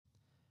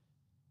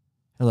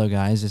Hello,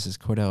 guys. This is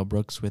Cordell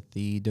Brooks with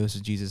the Dose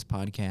of Jesus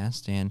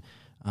podcast, and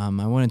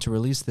I wanted to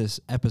release this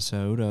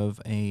episode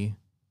of a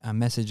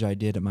message I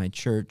did at my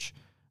church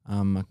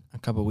a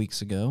couple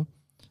weeks ago,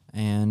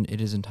 and it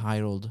is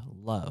entitled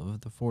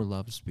 "Love," the four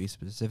loves to be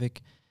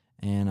specific,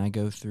 and I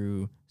go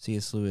through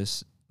C.S.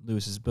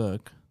 Lewis's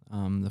book,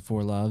 The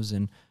Four Loves,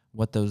 and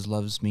what those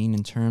loves mean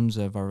in terms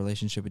of our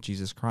relationship with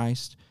Jesus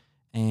Christ,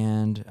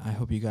 and I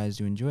hope you guys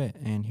do enjoy it,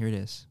 and here it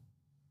is.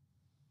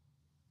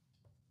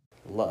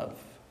 Love.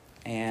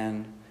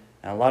 And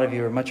a lot of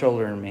you are much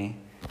older than me,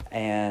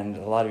 and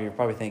a lot of you are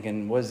probably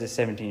thinking, what is this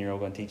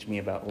 17-year-old going to teach me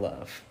about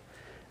love?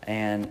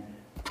 And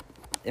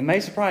it may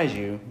surprise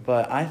you,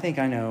 but I think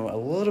I know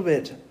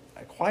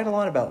quite a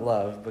lot about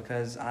love,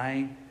 because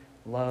I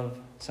love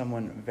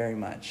someone very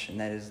much, and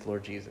that is the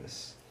Lord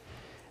Jesus.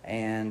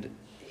 And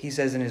he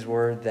says in his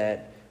word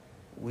that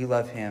we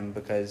love him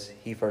because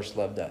he first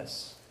loved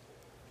us.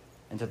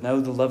 And to know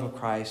the love of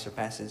Christ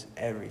surpasses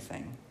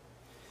everything.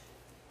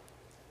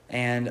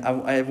 And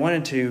I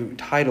wanted to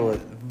title it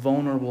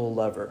Vulnerable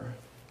Lover.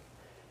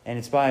 And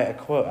it's by a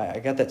quote. I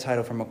got that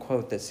title from a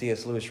quote that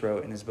C.S. Lewis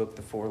wrote in his book,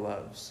 The Four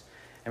Loves.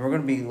 And we're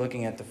going to be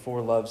looking at the four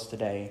loves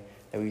today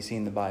that we see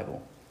in the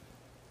Bible.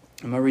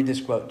 I'm going to read this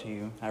quote to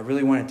you. I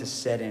really want it to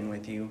set in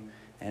with you,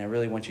 and I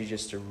really want you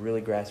just to really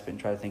grasp it and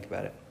try to think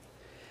about it.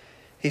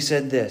 He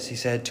said this. He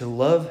said, "To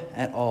love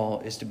at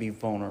all is to be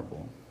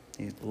vulnerable.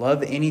 You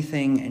love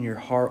anything and your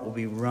heart will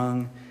be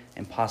wrung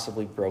and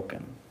possibly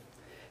broken.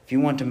 If you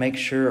want to make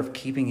sure of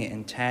keeping it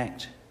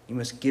intact, you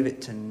must give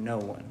it to no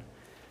one,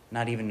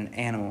 not even an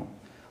animal.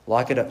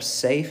 Lock it up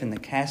safe in the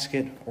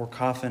casket or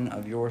coffin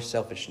of your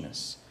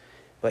selfishness.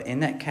 But in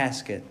that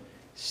casket,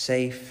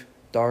 safe,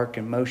 dark,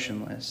 and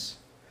motionless,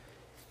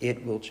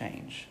 it will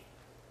change."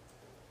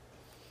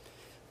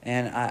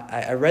 And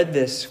I read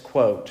this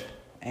quote,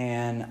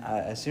 and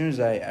as soon as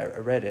I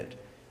read it,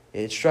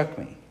 it struck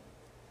me.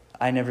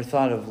 I never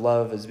thought of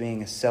love as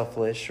being a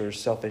selfish or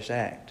selfish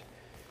act.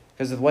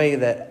 Because of the way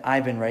that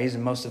I've been raised,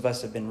 and most of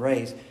us have been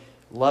raised,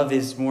 love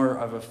is more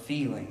of a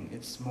feeling.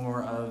 It's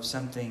more of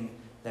something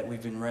that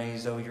we've been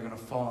raised, you're going to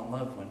fall in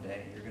love one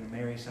day. You're going to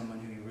marry someone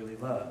who you really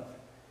love.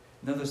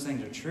 None of those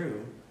things are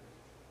true.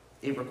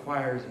 It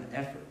requires an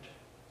effort.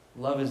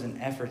 Love is an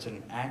effort and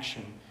an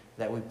action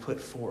that we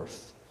put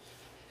forth.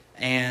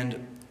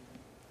 And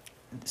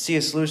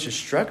C.S. Lewis just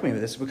struck me with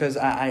this because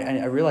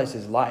I realized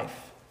his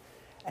life.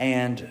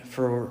 And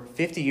for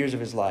 50 years of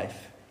his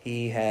life,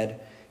 he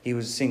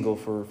was single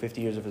for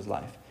 50 years of his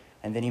life.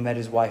 And then he met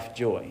his wife,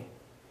 Joy.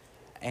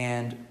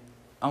 And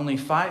only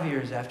 5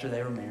 years after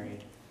they were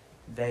married,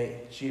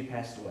 she had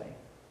passed away.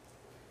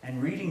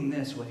 And reading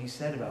this, what he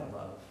said about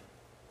love,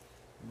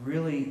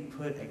 really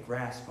put a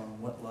grasp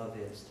on what love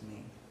is to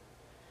me.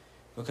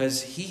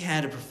 Because he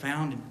had a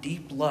profound and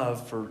deep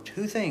love for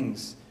two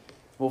things.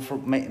 Well, for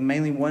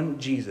mainly one,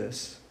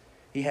 Jesus.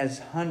 He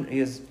has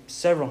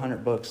several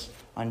hundred books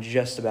on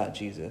just about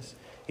Jesus.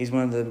 He's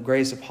one of the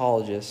greatest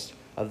apologists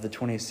of the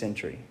 20th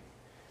century.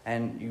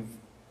 And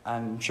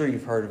I'm sure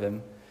you've heard of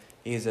him.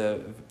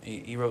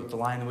 He wrote The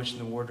Lion, the Witch,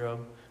 and the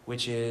Wardrobe,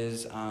 which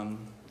is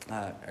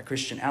a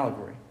Christian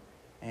allegory.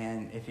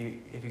 And if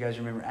you guys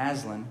remember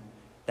Aslan,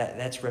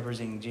 that's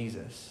representing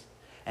Jesus.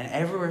 And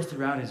everywhere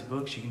throughout his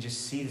books, you can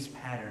just see this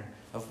pattern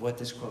of what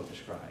this quote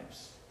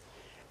describes.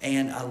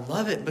 And I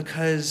love it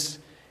because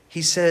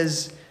he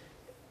says,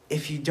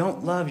 if you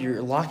don't love,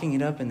 you're locking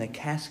it up in the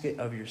casket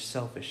of your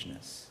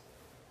selfishness.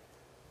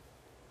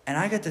 And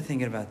I got to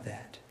thinking about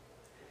that.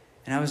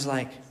 And I was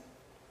like,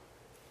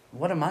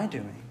 what am I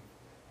doing?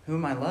 Who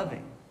am I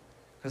loving?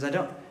 Because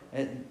the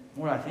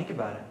more I think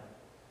about it,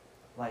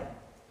 like,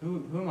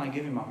 who am I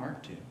giving my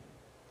heart to?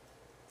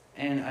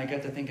 And I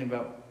got to thinking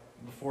about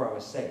before I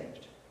was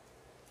saved.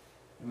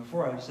 And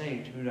before I was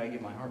saved, who did I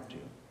give my heart to?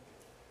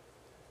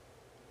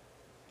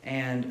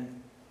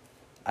 And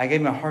I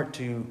gave my heart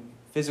to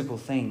physical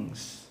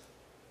things,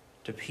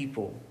 to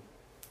people,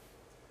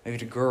 maybe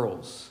to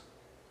girls.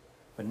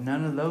 But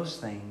none of those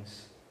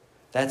things,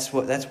 that's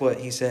what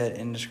he said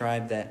and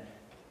described, that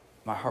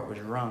my heart was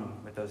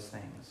wrung with those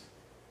things.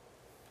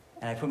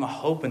 And I put my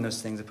hope in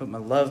those things. I put my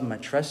love and my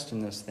trust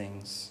in those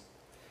things.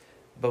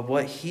 But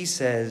what he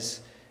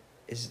says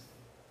is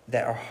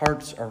that our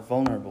hearts are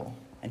vulnerable.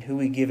 And who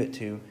we give it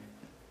to,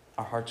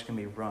 our hearts can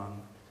be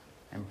wrung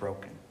and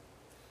broken.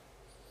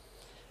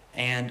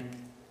 And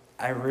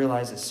I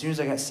realized as soon as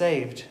I got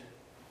saved,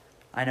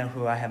 I know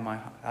who has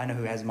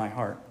my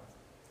heart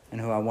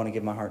and who I want to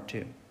give my heart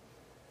to.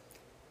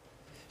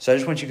 So I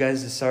just want you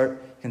guys to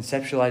start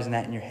conceptualizing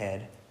that in your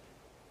head.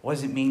 What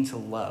does it mean to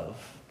love?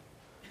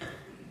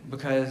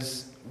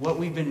 Because what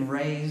we've been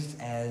raised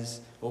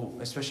as, well,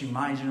 especially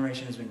my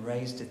generation has been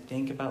raised to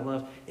think about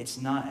love, it's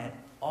not at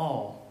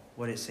all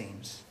what it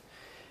seems.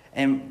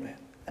 And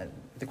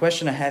the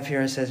question I have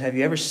here says, have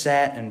you ever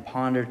sat and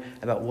pondered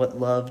about what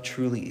love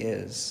truly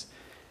is?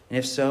 And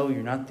if so,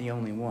 you're not the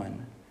only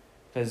one.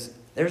 Because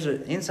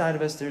inside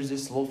of us, there's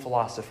this little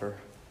philosopher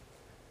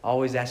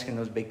always asking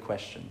those big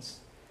questions.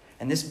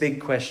 And this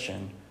big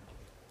question,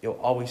 you'll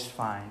always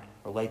find,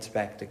 relates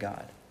back to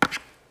God.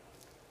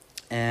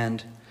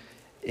 And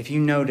if you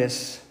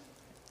notice,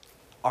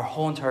 our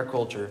whole entire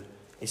culture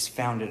is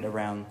founded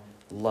around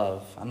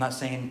love. I'm not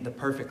saying the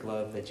perfect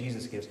love that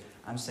Jesus gives.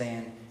 I'm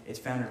saying it's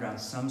founded around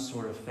some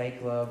sort of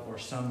fake love or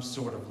some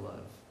sort of love.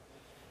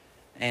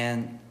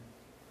 And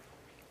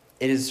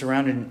it is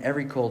surrounded in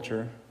every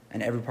culture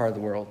and every part of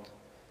the world.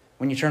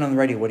 When you turn on the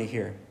radio, what do you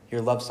hear? You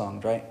hear love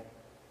songs, right?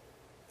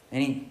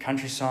 Any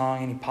country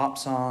song, any pop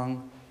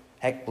song,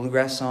 heck,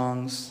 bluegrass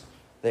songs,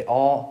 they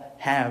all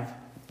have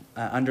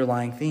an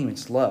underlying theme.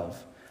 It's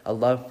love, a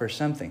love for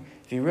something.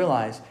 If you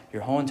realize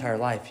your whole entire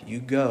life, you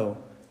go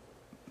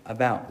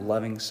about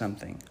loving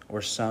something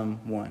or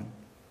someone.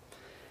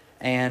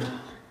 And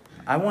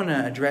I want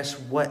to address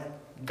what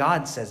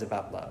God says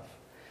about love.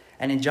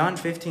 And in John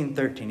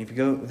 15:13, if you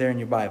go there in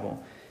your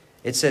Bible,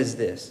 it says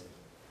this.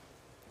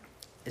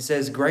 It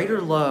says,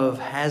 "Greater love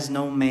has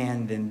no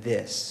man than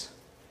this,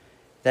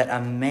 that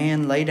a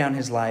man lay down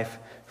his life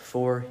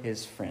for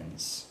his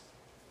friends."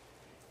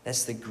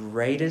 That's the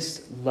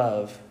greatest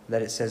love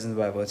that it says in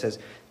the Bible. It says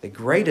the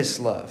greatest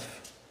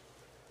love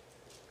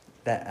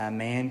that a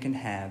man can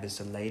have is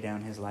to lay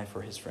down his life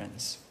for his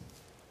friends.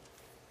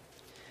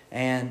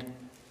 And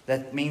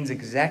that means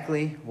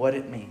exactly what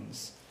it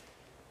means.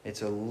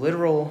 It's a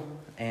literal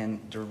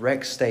and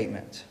direct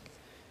statement.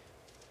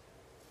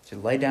 To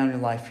lay down your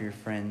life for your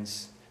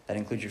friends. That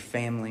includes your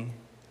family,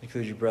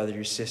 includes your brother,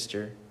 your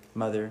sister,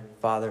 mother,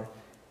 father,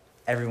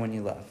 everyone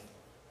you love.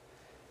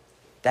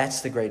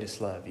 That's the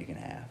greatest love you can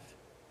have.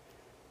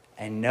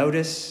 And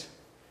notice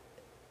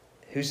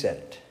who said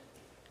it.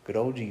 Good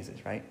old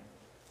Jesus, right?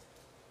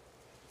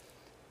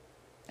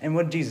 And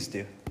what did Jesus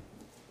do?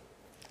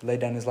 He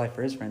laid down his life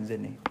for his friends,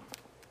 didn't he?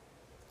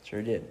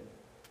 Sure did.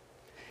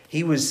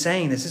 He was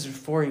saying this is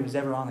before he was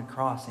ever on the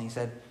cross, and he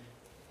said,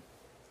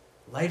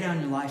 lay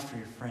down your life for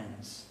your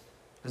friends,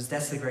 because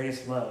that's the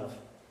greatest love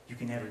you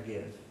can ever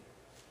give.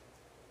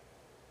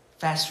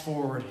 Fast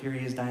forward, here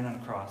he is dying on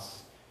a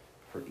cross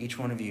for each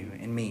one of you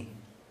and me.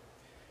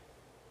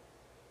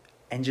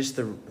 And just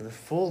the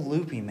full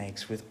loop he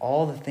makes with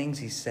all the things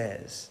he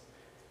says.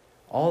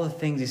 All the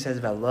things he says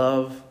about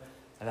love,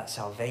 about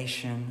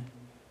salvation.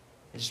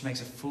 It just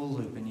makes a full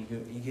loop, and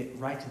you get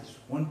right to this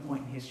one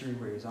point in history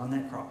where he was on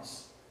that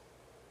cross.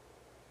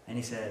 And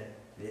he said,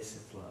 this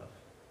is love.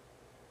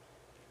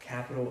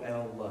 Capital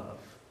L love.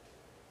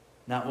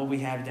 Not what we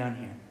have down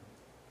here.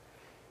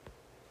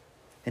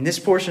 In this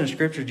portion of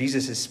Scripture,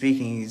 Jesus is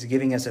speaking. He's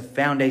giving us a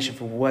foundation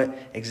for what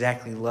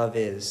exactly love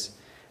is.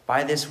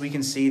 By this, we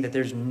can see that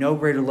there's no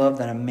greater love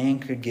than a man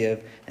could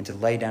give and to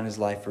lay down his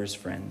life for his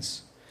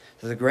friends.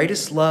 So the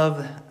greatest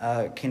love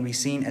can be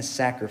seen as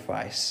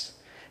sacrifice.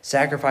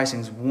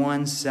 Sacrificing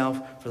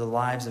oneself for the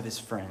lives of his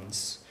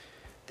friends.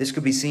 This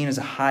could be seen as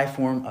a high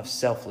form of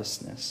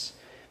selflessness,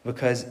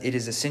 because it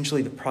is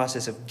essentially the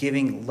process of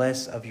giving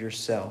less of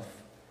yourself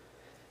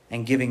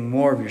and giving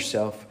more of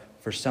yourself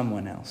for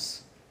someone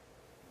else.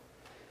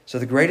 So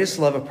the greatest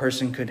love a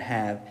person could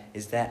have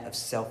is that of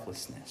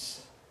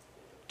selflessness.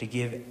 To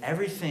give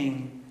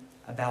everything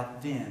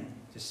about them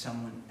to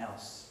someone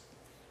else.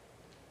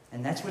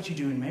 And that's what you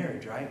do in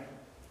marriage, right?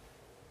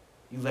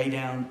 You lay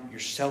down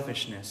your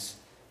selfishness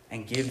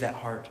and give that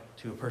heart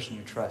to a person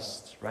you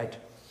trust, right?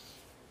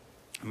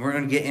 And we're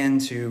going to get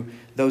into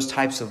those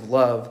types of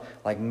love,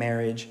 like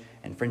marriage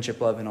and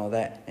friendship love and all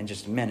that, in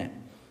just a minute.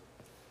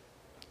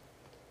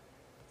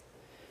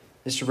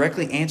 This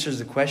directly answers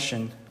the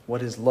question,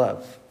 what is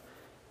love?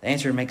 The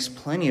answer makes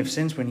plenty of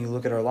sense when you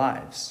look at our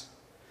lives.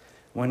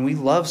 When we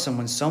love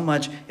someone so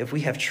much, if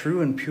we have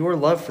true and pure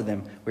love for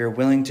them, we are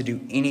willing to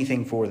do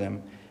anything for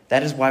them.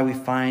 That is why we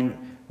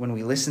find when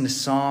we listen to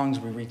songs,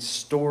 we read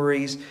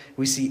stories,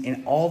 we see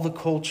in all the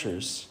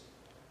cultures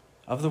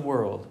of the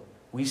world,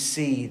 we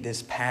see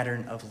this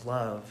pattern of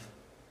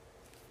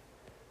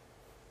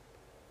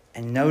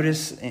And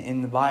notice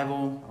in the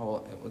Bible,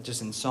 or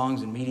just in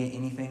songs and media,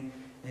 anything,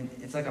 and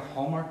it's like a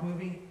Hallmark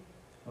movie.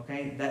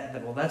 Okay,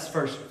 that's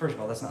first of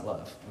all, that's not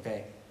love.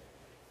 Okay,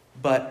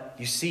 but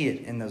you see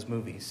it in those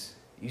movies.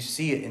 You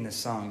see it in the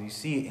songs. You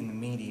see it in the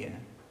media,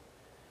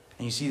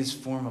 and you see this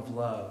form of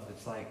love.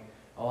 It's like,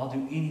 oh, I'll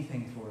do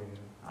anything for you.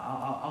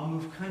 I'll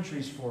move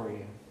countries for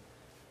you.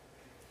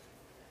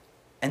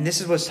 And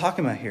this is what's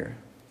talking about here.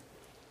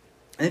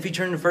 And if you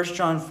turn to 1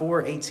 John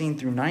 4:18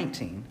 through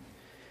 19,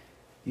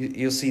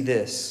 you'll see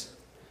this.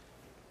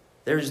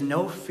 There is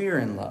no fear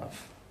in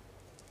love.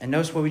 And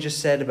notice what we just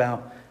said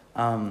about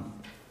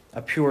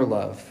a pure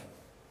love.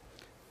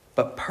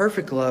 But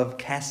perfect love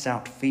casts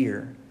out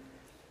fear,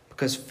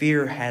 because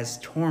fear has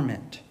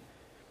torment.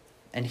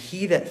 And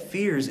he that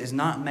fears is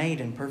not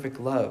made in perfect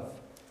love.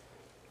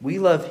 We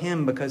love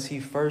him because he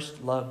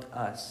first loved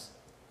us.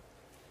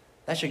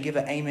 That should give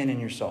an amen in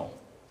your soul.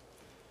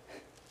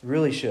 It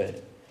really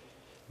should.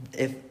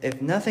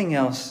 If nothing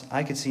else,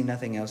 I could see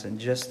nothing else in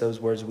just those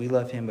words, we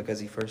love him because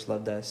he first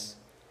loved us.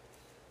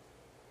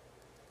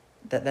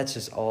 That's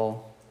just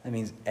all, that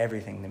means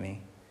everything to me.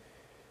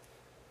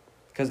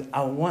 Because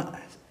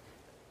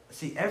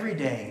every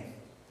day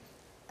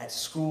at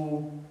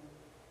school,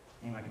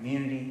 in my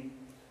community,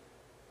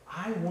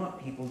 I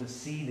want people to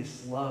see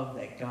this love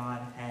that God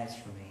has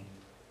for me.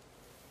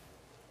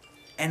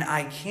 And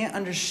I can't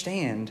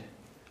understand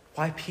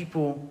why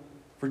people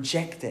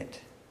reject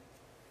it.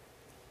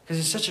 Because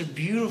it's such a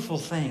beautiful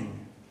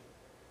thing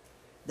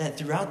that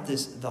throughout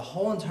the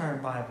whole entire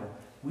Bible,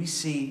 we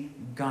see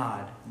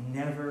God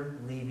never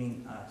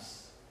leaving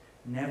us,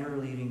 never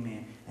leaving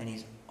man, and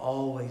He's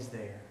always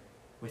there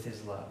with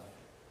His love.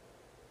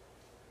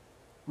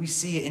 We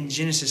see it in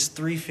Genesis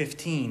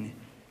 3:15,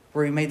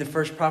 where He made the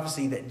first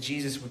prophecy that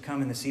Jesus would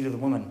come in the seed of the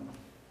woman.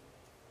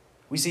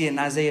 We see it in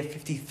Isaiah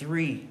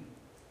 53,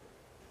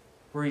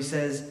 where He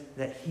says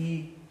that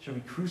He shall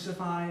be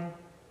crucified,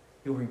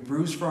 He will be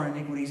bruised for our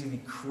iniquities, He will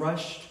be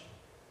crushed.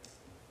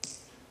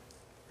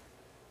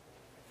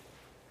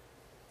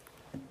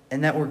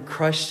 And that word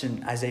crushed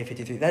in Isaiah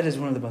 53, that is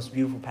one of the most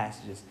beautiful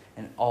passages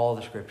in all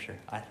the Scripture,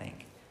 I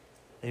think.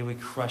 That He will be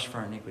crushed for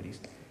our iniquities.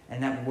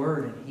 And that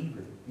word in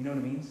Hebrew, you know what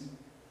it means?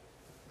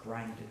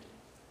 Grinded.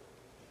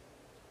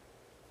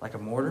 Like a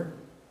mortar,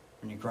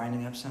 when you're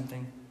grinding up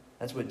something,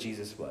 that's what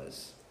Jesus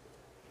was.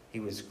 He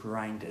was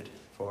grinded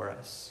for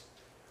us.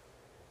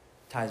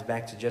 Ties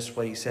back to just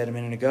what He said a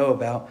minute ago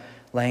about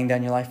laying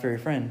down your life for your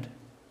friend.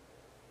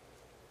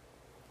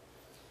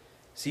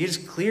 See, it is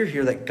clear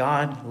here that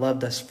God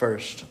loved us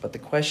first, but the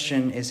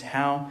question is,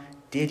 how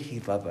did He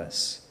love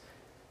us?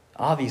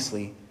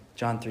 Obviously,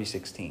 John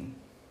 3:16.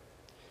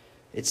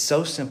 It's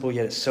so simple,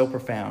 yet it's so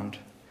profound,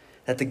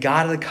 that the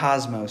God of the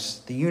cosmos,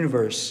 the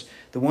universe,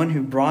 the one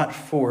who brought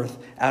forth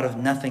out of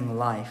nothing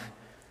life,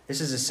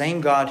 this is the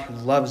same God who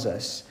loves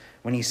us.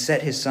 When He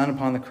set His Son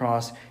upon the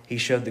cross, He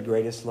showed the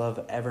greatest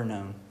love ever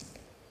known.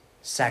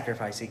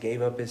 Sacrifice. He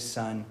gave up His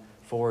Son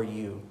for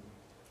you.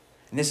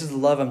 And this is the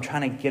love I'm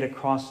trying to get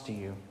across to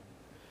you.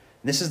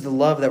 This is the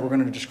love that we're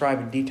going to describe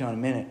in detail in a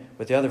minute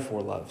with the other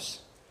four loves.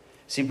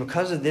 See,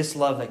 because of this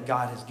love that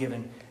God has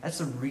given, that's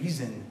the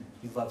reason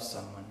you love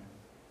someone.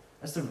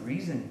 That's the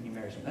reason you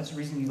marry someone. That's the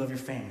reason you love your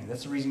family.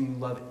 That's the reason you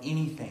love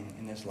anything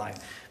in this life.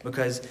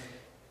 Because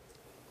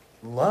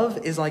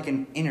love is like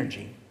an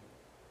energy.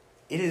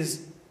 It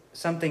is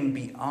something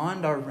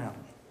beyond our realm.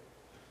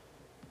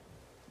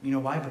 You know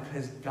why?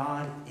 Because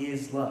God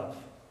is love.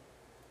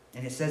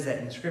 And it says that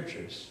in the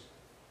Scriptures.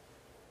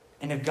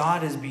 And if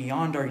God is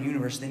beyond our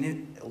universe,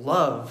 then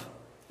love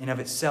in of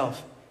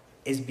itself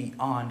is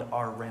beyond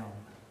our realm.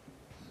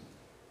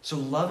 So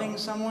loving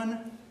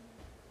someone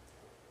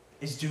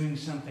is doing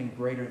something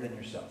greater than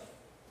yourself.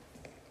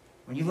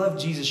 When you love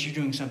Jesus, you're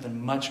doing something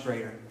much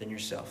greater than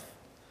yourself.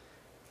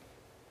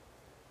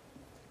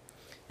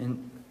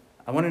 And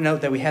I want to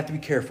note that we have to be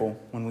careful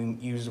when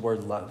we use the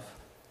word love.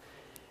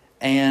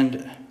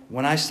 And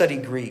when I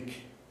studied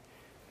Greek,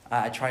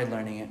 I tried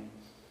learning it.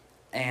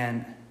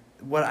 And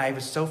what I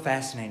was so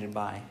fascinated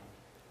by,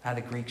 how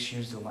the Greeks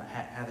used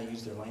how they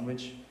used their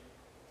language.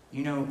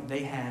 You know,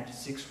 they had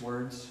 6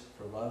 words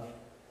for love.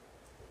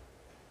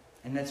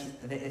 And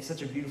it's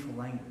such a beautiful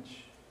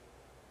language.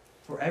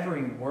 For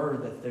every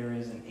word that there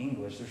is in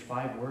English, there's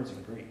 5 words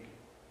in Greek.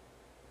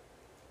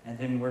 And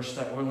then we're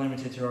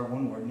limited to our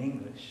 1 word in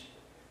English.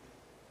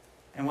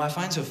 And what I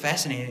find so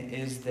fascinating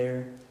is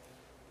their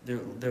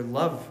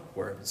love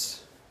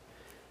words.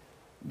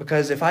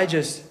 Because if I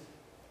just,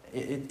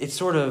 it's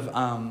sort of,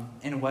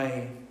 in a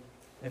way,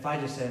 if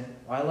I just said,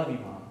 well, I love you,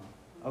 Mom.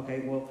 Okay,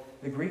 well,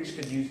 the Greeks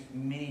could use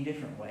many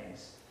different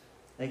ways.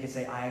 They could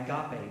say, I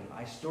agape you,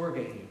 I storge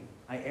you,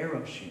 I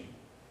eros you.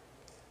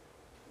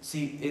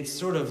 See, it's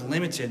sort of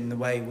limited in the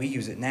way we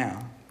use it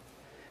now.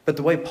 But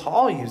the way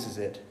Paul uses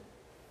it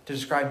to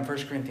describe in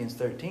 1 Corinthians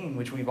 13,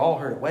 which we've all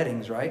heard at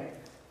weddings, right?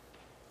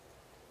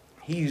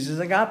 He uses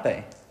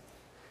agape.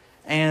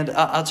 And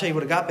I'll tell you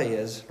what agape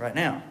is right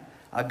now.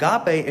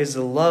 Agape is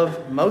the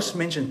love most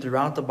mentioned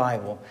throughout the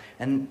Bible.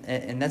 And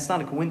that's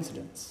not a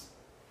coincidence.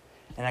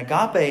 And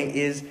agape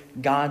is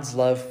God's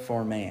love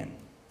for man.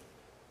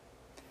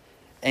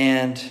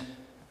 And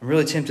I'm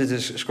really tempted to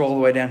scroll all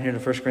the way down here to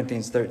 1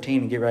 Corinthians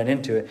 13 and get right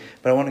into it.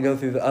 But I want to go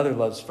through the other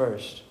loves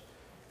first.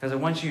 Because I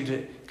want you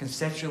to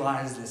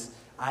conceptualize this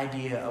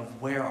idea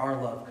of where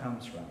our love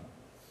comes from.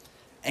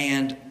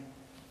 And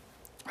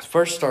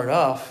first start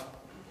off,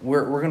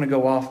 we're going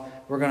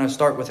to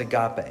start with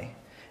agape.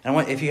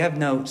 And if you have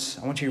notes,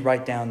 I want you to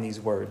write down these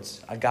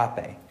words,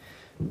 agape.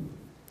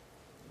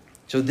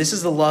 So this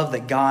is the love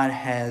that God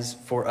has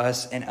for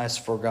us and us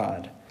for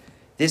God.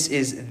 This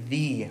is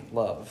the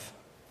love.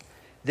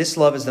 This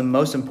love is the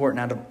most important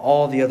out of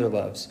all the other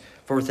loves.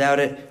 For without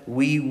it,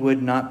 we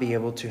would not be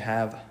able to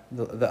have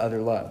the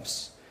other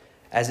loves.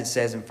 As it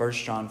says in 1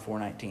 John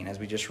 4:19, as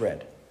we just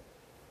read.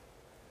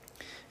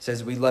 It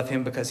says, we love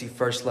him because he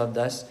first loved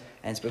us.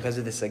 And it's because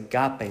of this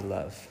agape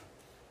love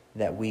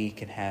that we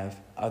can have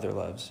other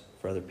loves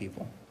for other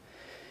people.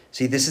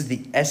 See, this is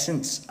the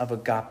essence of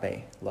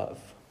agape love.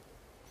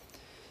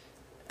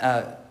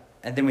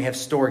 And then we have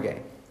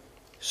storge.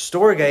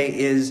 Storge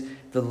is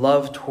the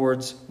love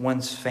towards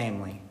one's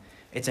family.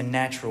 It's a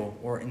natural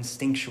or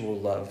instinctual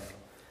love.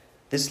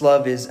 This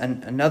love is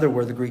another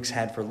word the Greeks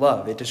had for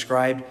love. It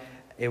described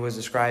it was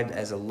described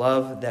as a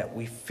love that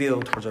we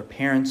feel towards our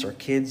parents, our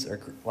kids, or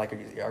like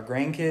our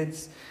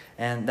grandkids.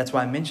 And that's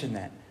why I mentioned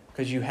that,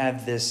 because you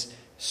have this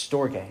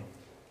storge,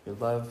 your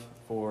love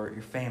for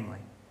your family,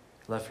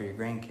 your love for your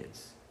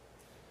grandkids.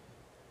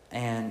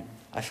 And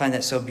I find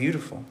that so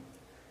beautiful.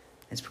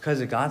 It's because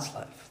of God's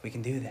love we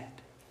can do that.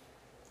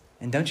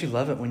 And don't you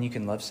love it when you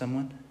can love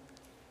someone?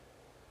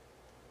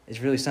 It's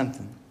really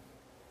something.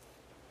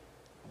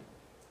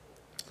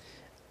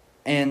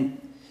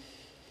 And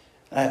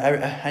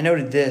I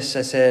noted this.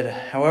 I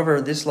said,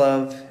 however, this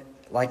love,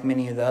 like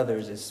many of the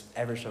others, is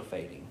ever so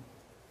fading.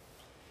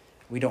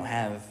 We don't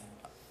have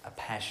a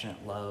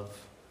passionate love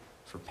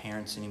for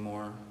parents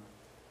anymore.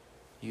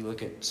 You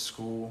look at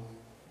school,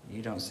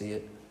 you don't see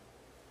it.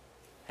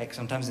 Heck,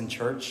 sometimes in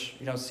church,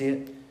 you don't see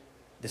it.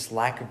 This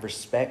lack of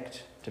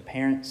respect to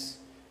parents,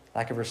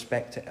 lack of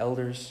respect to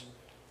elders,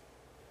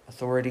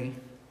 authority.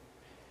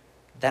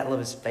 That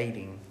love is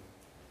fading,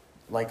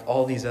 like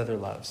all these other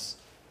loves.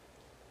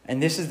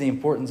 And this is the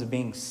importance of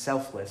being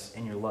selfless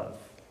in your love.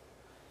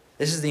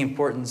 This is the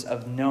importance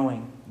of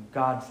knowing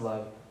God's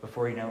love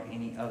before you know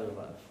any other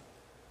love.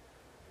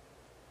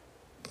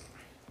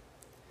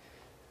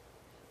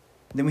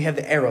 Then we have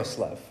the eros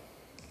love.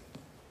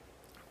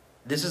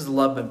 This is the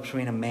love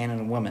between a man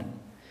and a woman.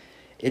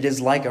 It is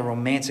like a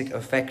romantic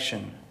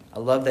affection, a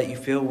love that you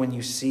feel when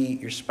you see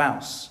your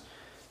spouse.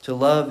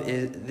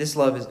 This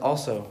love is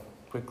also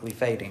quickly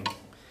fading.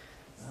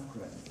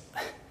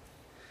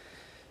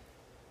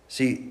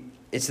 See,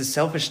 it's the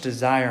selfish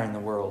desire in the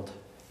world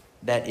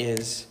that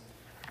is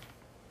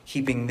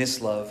keeping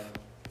this love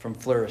from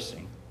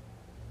flourishing.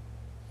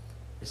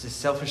 It's the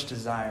selfish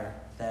desire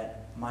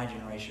that my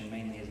generation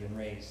mainly has been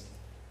raised.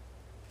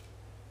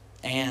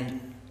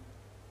 And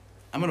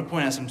I'm going to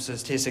point out some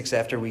statistics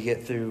after we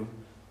get through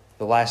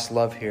the last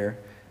love here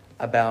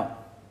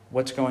about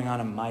what's going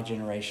on in my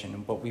generation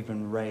and what we've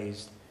been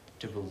raised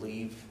to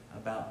believe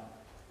about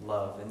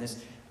love. And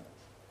this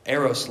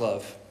eros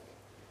love,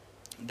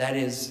 that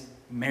is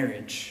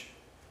marriage,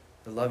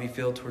 the love you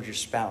feel towards your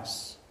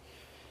spouse.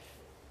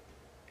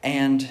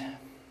 And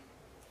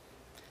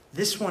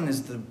this one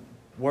is the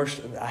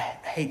worst. I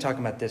hate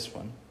talking about this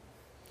one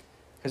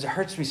because it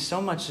hurts me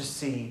so much to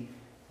see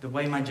the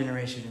way my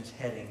generation is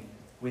heading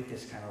with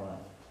this kind of love.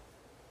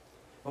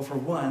 Well, for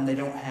one, they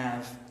don't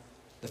have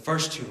the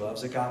first two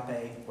loves,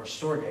 agape or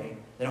storge.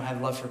 They don't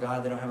have love for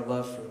God. They don't have a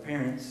love for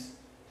parents.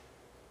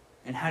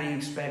 And how do you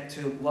expect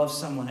to love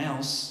someone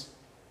else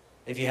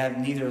if you have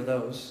neither of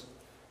those?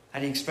 How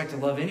do you expect to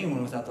love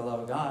anyone without the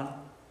love of God?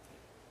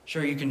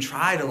 Sure, you can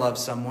try to love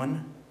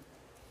someone,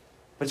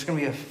 but it's going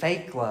to be a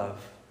fake love.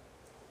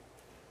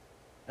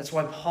 That's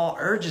why Paul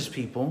urges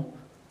people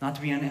not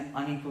to be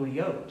unequally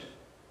yoked,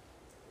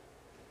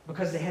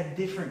 because they have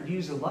different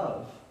views of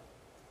love.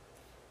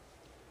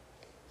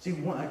 See,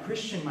 a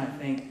Christian might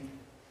think,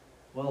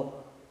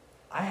 well,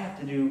 I have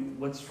to do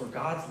what's for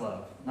God's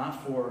love,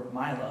 not for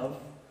my love.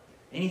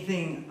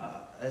 Anything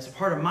that's a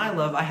part of my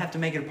love, I have to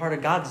make it a part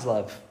of God's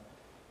love.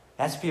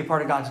 It has to be a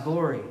part of God's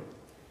glory.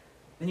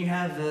 Then you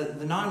have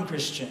the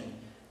non-Christian.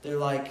 They're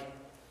like,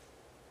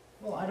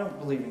 well, I don't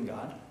believe in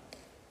God,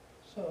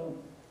 so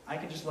I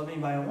can just love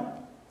anybody I want.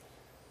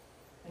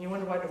 And you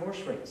wonder why divorce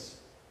rates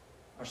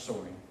are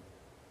soaring.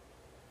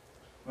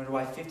 You wonder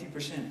why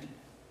 50%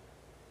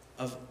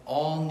 of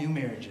all new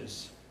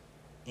marriages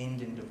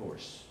end in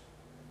divorce.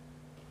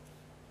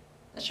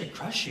 That should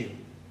crush you.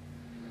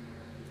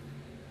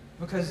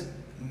 Because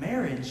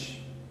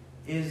marriage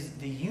is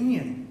the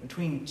union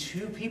between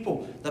two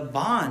people, the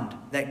bond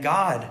that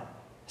God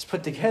has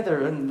put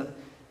together.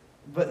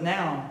 But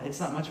now, it's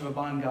not much of a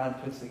bond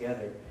God puts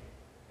together.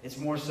 It's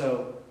more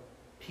so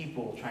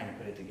people trying to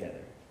put it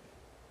together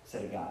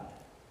instead of God.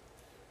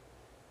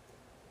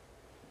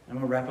 I'm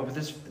going to wrap up with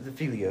this, the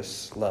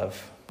Philios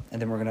love, and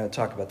then we're going to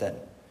talk about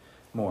that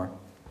more.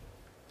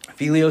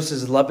 Philios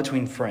is love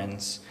between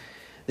friends.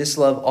 This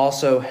love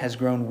also has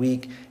grown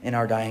weak in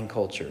our dying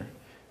culture.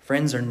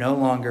 Friends are no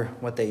longer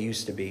what they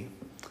used to be.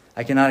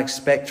 I cannot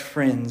expect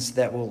friends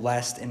that will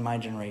last in my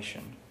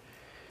generation.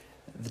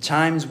 The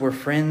times where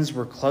friends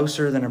were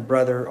closer than a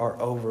brother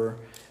are over,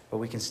 but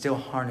we can still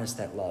harness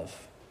that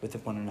love with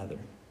one another.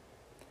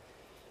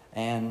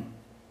 And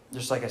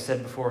just like I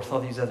said before, with all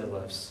these other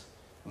loves,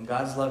 when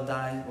God's love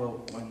dies,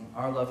 well, when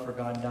our love for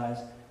God dies,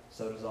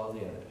 so does all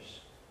the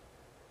others.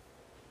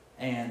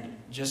 And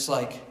just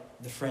like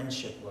the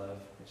friendship love,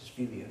 which is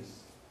Philios,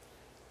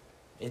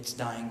 it's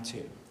dying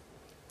too.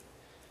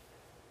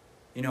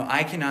 You know,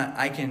 I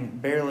can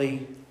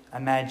barely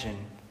imagine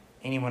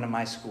anyone in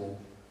my school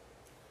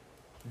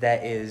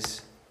that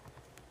is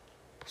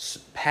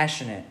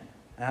passionate,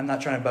 and I'm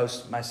not trying to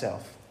boast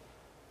myself,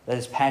 that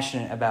is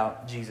passionate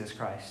about Jesus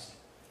Christ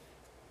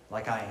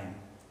like I am.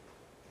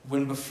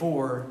 When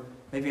before,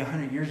 maybe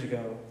 100 years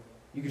ago,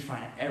 you could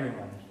find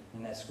everyone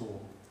in that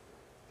school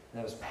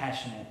that was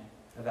passionate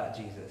about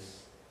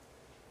Jesus.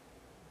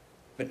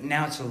 But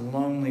now it's a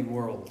lonely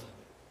world.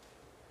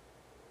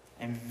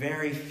 And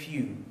very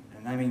few,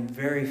 and I mean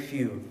very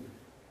few,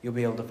 you'll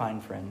be able to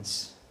find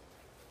friends.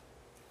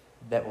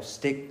 that will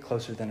stick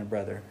closer than a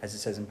brother, as it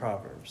says in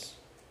Proverbs.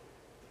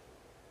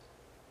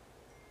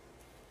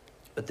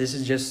 But this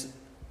is just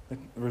the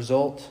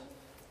result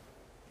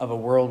of a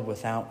world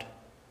without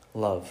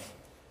love,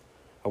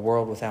 a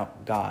world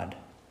without God.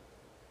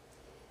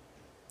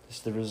 This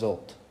is the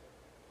result.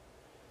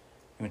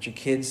 You want your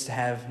kids to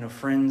have no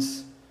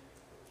friends?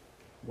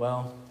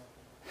 Well,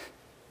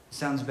 it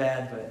sounds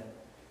bad, but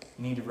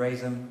you need to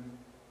raise them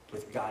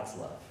with God's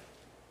love.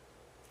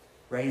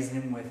 Raise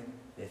them with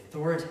the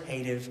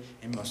authoritative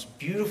and most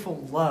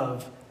beautiful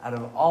love out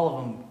of all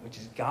of them, which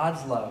is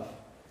God's love.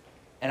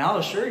 And I'll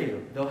assure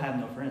you, they'll have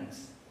no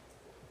friends.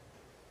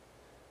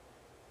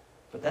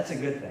 But that's a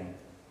good thing.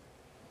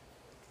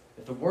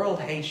 If the world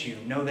hates you,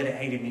 know that it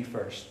hated me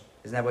first.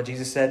 Isn't that what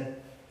Jesus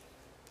said?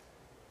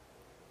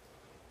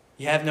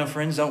 You have no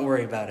friends, don't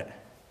worry about it.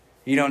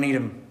 You don't need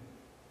them,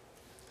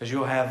 because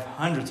you'll have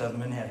hundreds of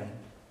them in heaven.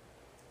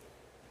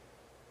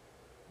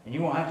 And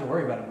you won't have to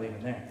worry about them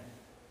leaving there.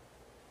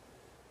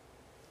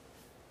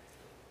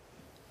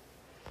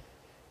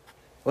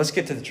 Let's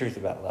get to the truth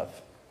about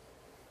love.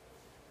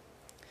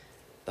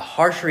 The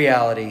harsh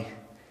reality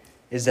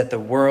is that the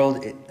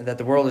world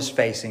is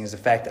facing is the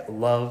fact that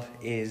love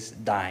is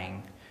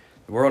dying.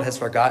 The world has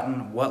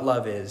forgotten what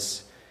love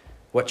is,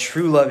 what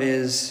true love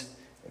is,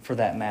 for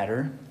that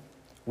matter.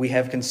 We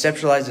have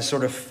conceptualized a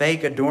sort of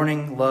fake,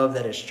 adorning love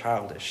that is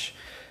childish.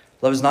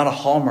 Love is not a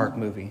Hallmark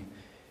movie.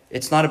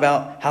 It's not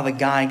about how the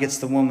guy gets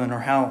the woman or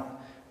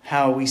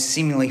how we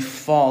seemingly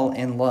fall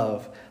in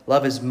love.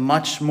 Love is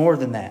much more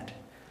than that.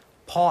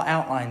 Paul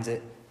outlines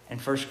it in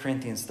 1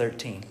 Corinthians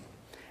 13.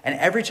 And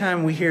every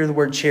time we hear the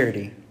word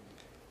charity,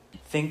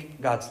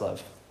 think God's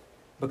love.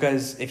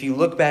 Because if you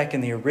look back in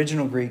the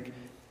original Greek,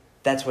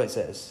 that's what it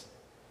says.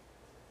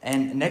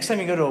 And next time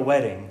you go to a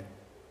wedding,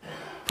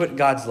 put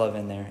God's love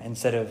in there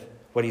instead of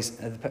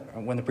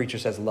when the preacher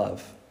says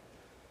love.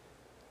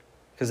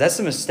 Because that's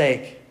the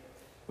mistake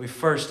we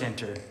first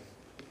enter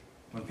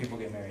when people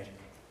get married.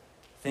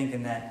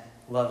 Thinking that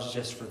love's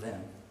just for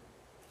them.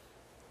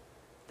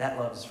 That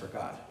love is for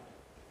God.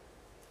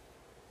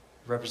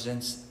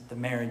 Represents the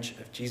marriage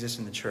of Jesus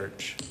and the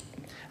church.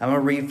 I'm going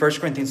to read 1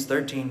 Corinthians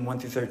 13, 1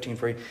 through 13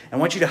 for you. I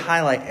want you to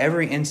highlight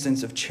every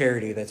instance of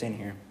charity that's in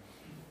here.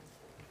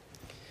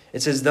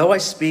 It says, though I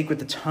speak with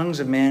the tongues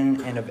of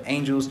men and of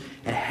angels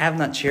and have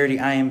not charity,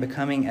 I am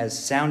becoming as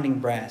sounding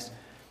brass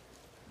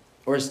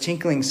or as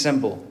tinkling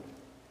cymbal.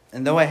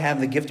 And though I have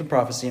the gift of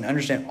prophecy and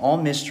understand all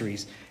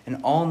mysteries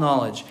and all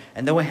knowledge,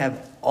 and though I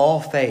have all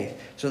faith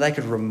so that I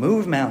could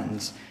remove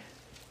mountains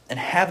and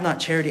have not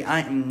charity, I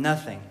am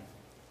nothing.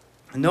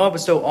 And though I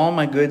bestow all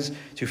my goods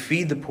to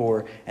feed the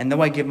poor, and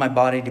though I give my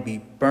body to be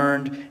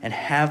burned and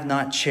have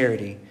not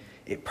charity,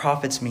 it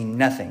profits me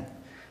nothing.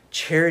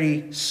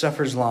 Charity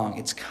suffers long,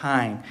 it's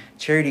kind.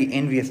 Charity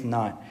envieth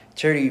not.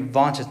 Charity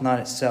vaunteth not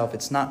itself.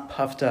 It's not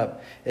puffed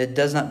up. It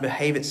does not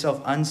behave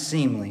itself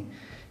unseemly.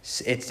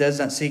 It does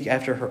not seek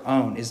after her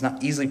own. It is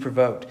not easily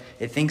provoked.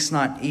 It thinks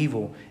not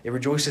evil. It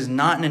rejoices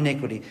not in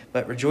iniquity,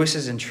 but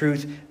rejoices in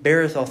truth,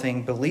 beareth all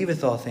things,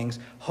 believeth all things,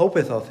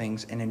 hopeth all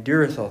things, and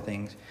endureth all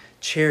things.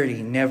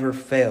 Charity never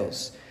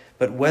fails.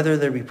 But whether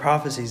there be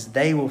prophecies,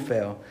 they will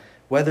fail.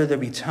 Whether there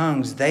be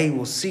tongues, they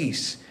will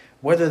cease.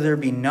 Whether there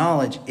be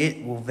knowledge,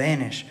 it will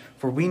vanish.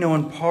 For we know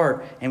in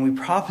part, and we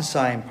prophesy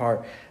in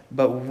part.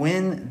 But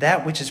when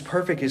that which is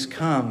perfect is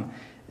come,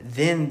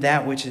 then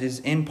that which is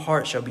in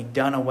part shall be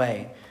done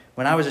away.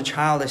 When I was a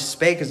child, I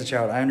spake as a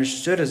child. I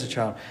understood as a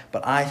child.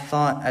 But I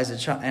thought as a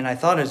child, and I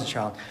thought as a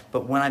child.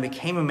 But when I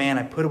became a man,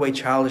 I put away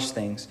childish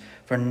things.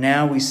 For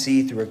now we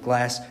see through a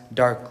glass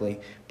darkly,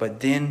 but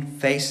then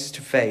face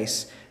to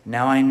face.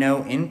 Now I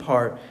know in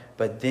part,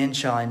 but then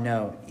shall I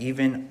know,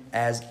 even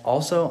as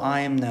also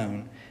I am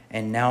known.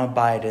 And now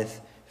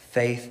abideth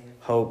faith,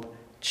 hope,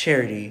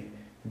 charity,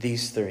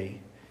 these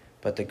three.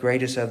 But the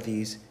greatest of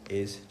these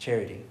is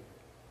charity.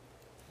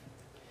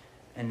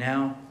 And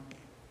now,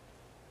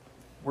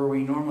 where we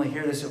normally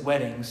hear this at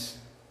weddings,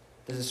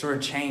 does it sort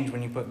of change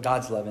when you put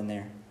God's love in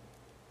there?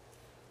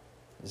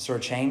 Does it sort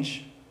of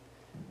change?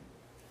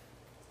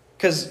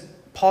 Because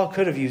Paul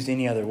could have used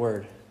any other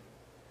word.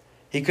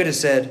 He could have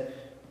said,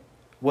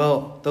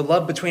 well, the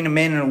love between a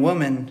man and a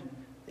woman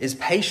is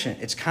patient,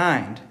 it's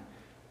kind.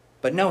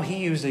 But no, he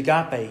used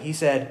agape. He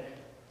said,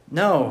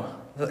 no,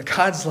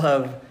 God's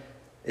love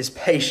is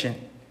patient,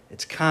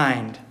 it's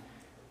kind.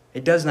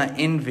 It does not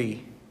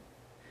envy.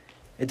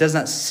 It does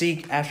not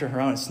seek after her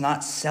own. It's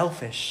not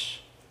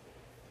selfish.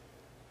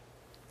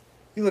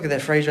 You look at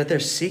that phrase right there,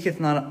 seeketh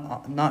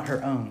not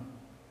her own.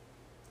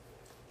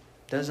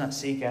 Does not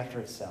seek after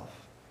itself.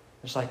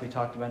 Just like we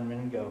talked about a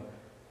minute ago,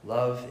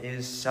 love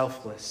is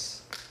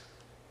selfless.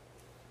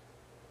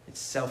 It's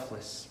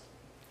selfless.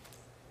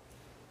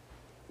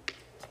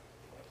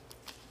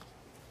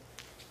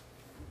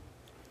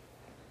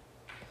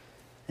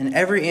 In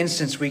every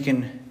instance we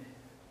can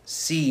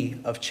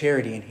see of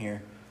charity in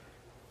here,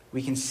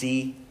 we can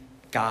see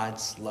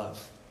God's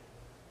love.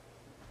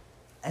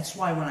 That's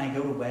why when I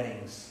go to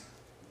weddings,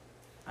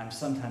 I'm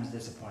sometimes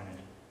disappointed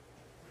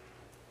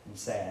and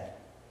sad.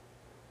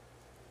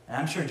 And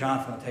I'm sure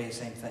Jonathan will tell you the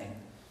same thing.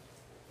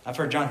 I've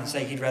heard Jonathan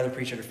say he'd rather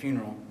preach at a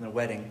funeral than a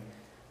wedding,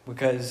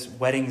 because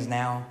weddings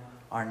now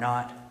are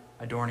not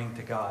adorning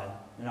to God.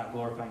 They're not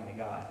glorifying to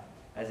God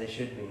as they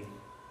should be.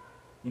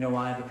 You know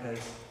why? Because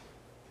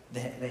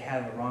they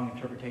have a wrong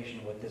interpretation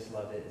of what this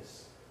love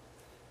is.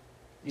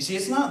 You see,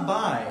 it's not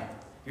by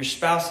your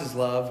spouse's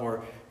love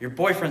or your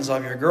boyfriend's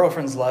love, your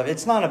girlfriend's love.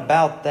 It's not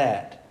about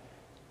that.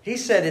 He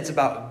said it's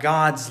about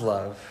God's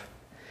love.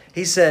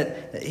 He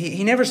said,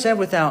 he never said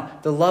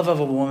without the love of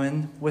a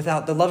woman,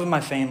 without the love of my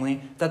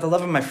family, without the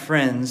love of my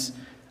friends,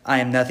 I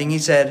am nothing. He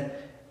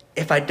said,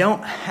 if I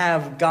don't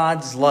have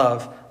God's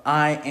love,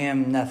 I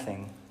am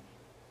nothing.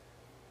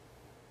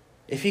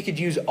 If he could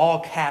use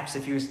all caps,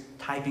 if he was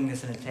typing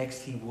this in a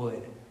text, he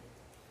would.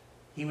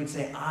 He would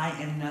say, I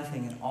am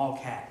nothing in all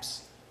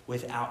caps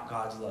without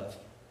God's love.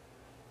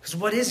 Because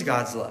what is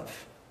God's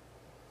love?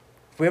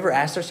 Have we ever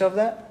asked ourselves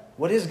that?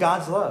 What is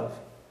God's love?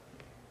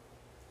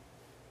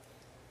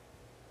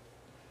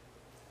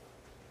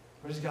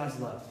 What is God's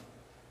love?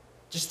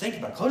 Just think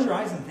about it. Close your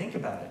eyes and think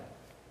about it.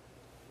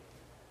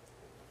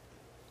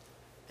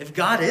 If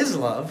God is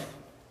love,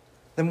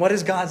 then what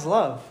is God's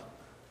love?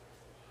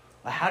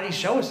 How did he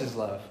show us his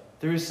love?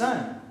 Through his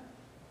Son.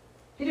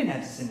 He didn't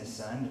have to send his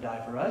Son to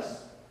die for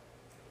us.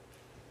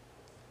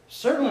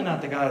 Certainly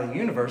not the God of the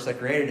universe that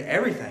created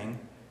everything,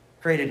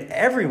 created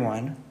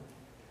everyone.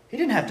 He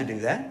didn't have to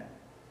do that.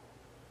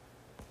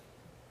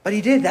 But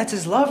he did. That's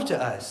his love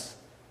to us.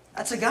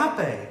 That's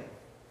agape.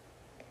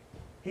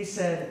 He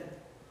said,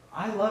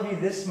 I love you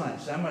this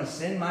much, so I'm going to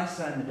send my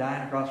Son to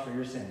die on a cross for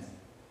your sins.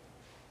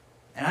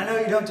 And I know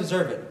you don't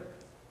deserve it,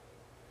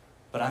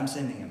 but I'm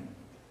sending him.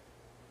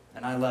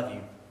 And I love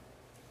you.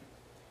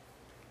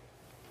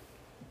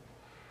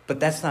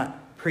 But that's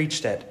not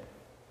preached at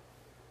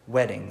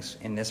weddings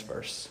in this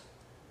verse.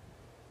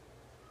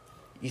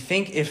 You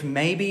think if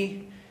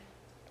maybe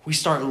we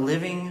start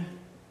living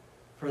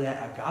for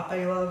that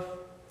agape love,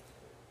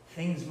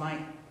 things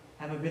might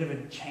have a bit of a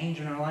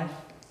change in our life?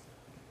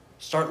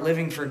 Start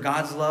living for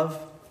God's love?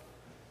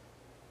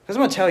 Because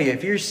I'm going to tell you,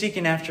 if you're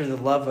seeking after the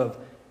love of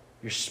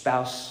your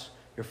spouse,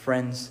 your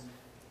friends,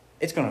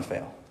 it's going to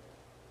fail.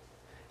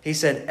 He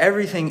said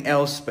everything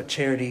else but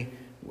charity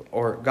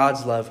or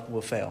God's love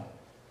will fail.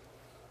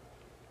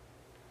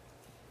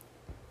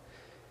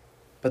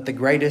 But the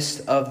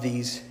greatest of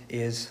these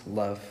is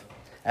love.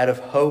 Out of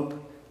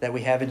hope that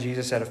we have in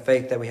Jesus, out of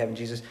faith that we have in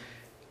Jesus,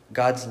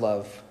 God's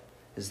love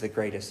is the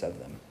greatest of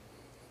them.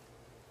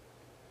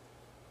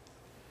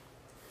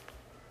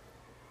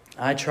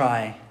 I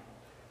try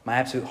my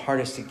absolute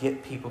hardest to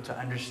get people to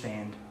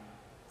understand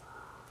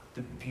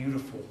the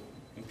beautiful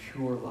and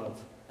pure love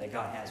that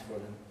God has for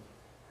them.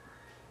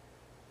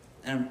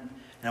 And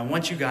I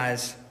want you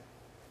guys,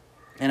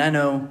 and I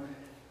know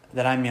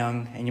that I'm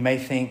young, and you may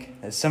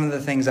think that some of the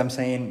things I'm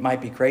saying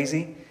might be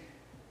crazy.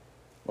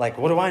 Like,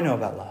 what do I know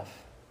about love?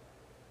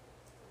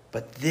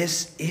 But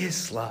this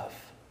is love.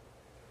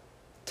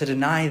 To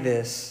deny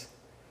this,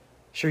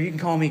 sure, you can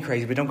call me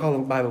crazy, but don't call the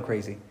Bible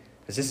crazy,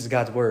 because this is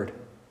God's word.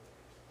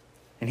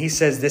 And he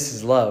says this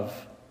is love.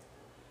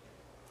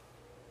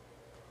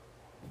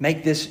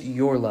 Make this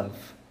your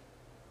love.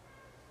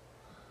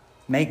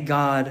 Make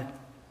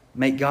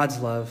God's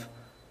love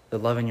the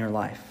love in your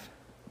life.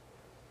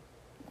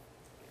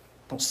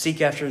 Don't seek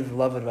after the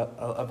love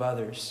of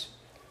others.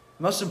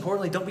 Most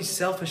importantly, don't be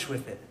selfish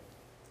with it.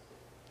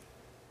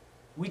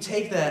 We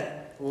take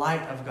that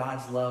light of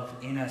God's love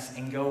in us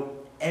and go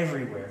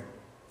everywhere.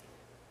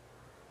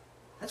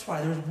 That's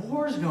why there's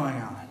wars going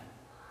on.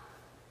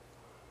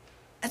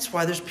 That's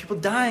why there's people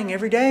dying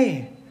every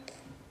day.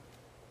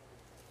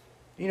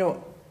 You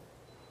know,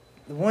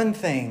 the one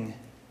thing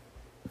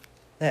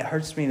that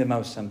hurts me the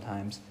most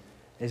sometimes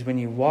is when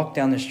you walk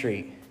down the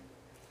street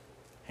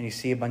and you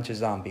see a bunch of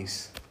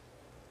zombies.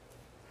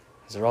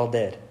 Because they're all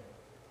dead.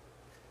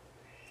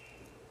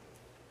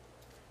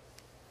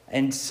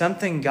 And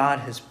something God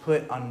has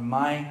put on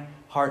my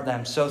heart that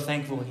I'm so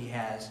thankful he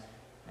has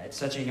at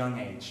such a young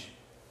age.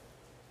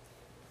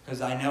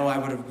 Because I know I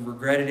would have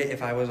regretted it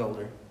if I was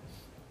older.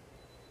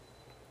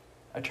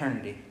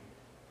 Eternity.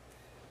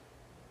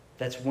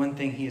 That's one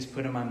thing he has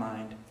put in my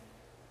mind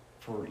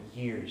for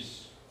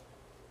years.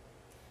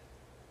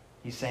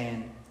 He's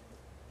saying,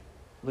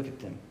 look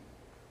at them.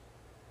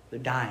 They're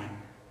dying.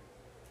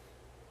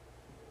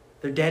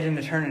 They're dead in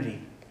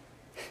eternity.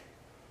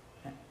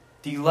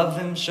 Do you love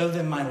them? Show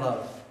them my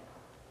love.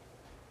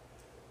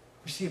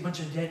 We see a bunch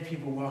of dead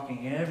people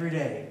walking every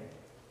day.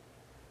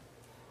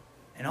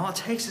 And all it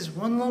takes is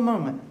one little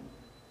moment,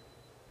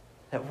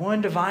 that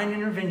one divine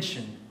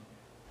intervention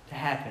to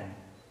happen.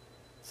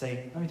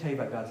 Say, let me tell you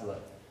about God's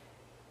love.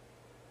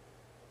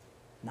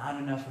 Not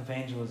enough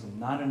evangelism,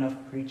 not enough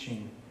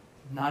preaching,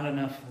 not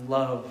enough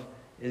love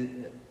is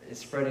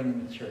spreading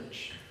in the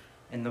church,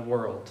 in the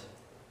world.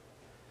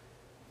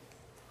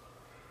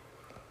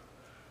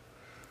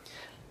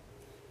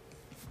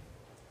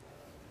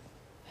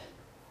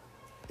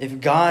 If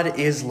God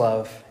is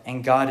love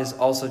and God is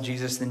also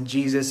Jesus, then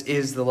Jesus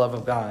is the love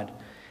of God.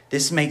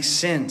 This makes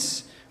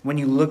sense when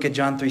you look at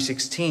John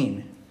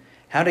 3:16.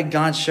 How did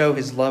God show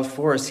his love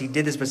for us? He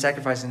did this by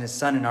sacrificing his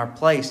son in our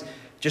place,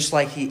 just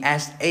like he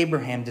asked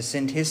Abraham to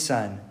send his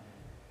son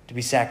to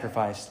be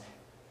sacrificed.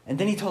 And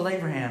then he told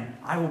Abraham,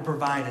 I will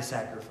provide a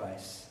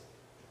sacrifice.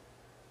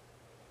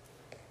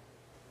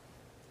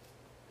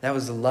 That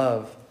was the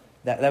love.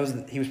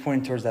 He was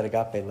pointing towards that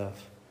agape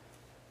love.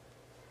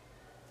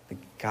 The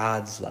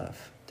God's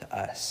love to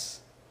us.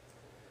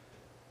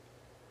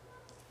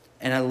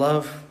 And I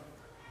love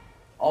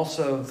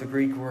also the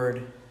Greek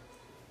word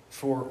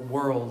for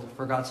world,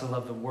 for God to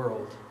love the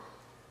world.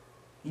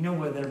 You know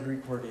what that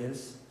Greek word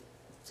is?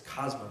 It's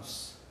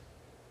cosmos.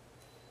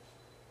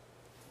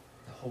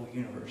 The whole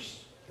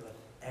universe. He loved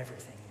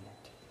everything in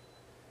it.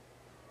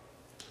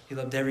 He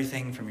loved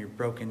everything from your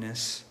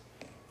brokenness.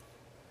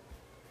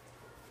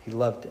 He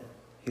loved it.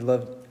 He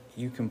loved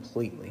you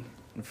completely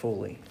and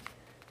fully.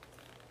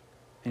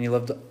 And he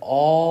loved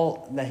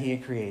all that he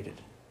had created.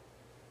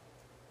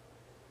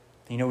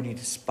 You know what he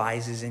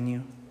despises in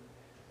you?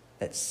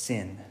 That's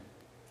sin.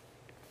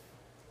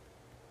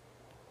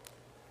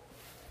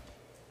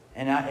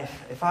 And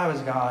if I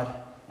was God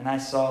and I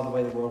saw the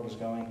way the world was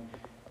going,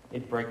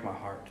 it'd break my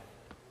heart.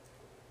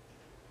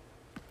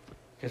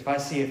 Because if I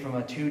see it from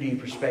a 2D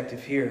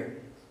perspective here,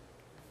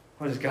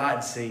 what does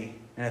God see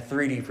in a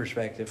 3D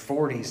perspective?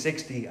 40,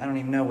 60, I don't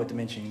even know what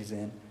dimension he's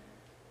in.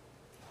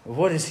 But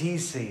what does he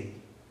see?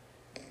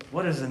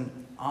 What does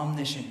an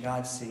omniscient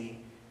God see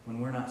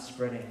when we're not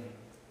spreading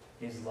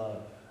his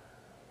love?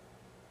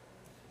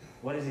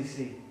 What does he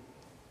see?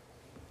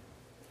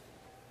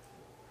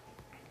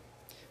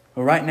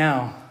 Well, right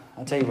now,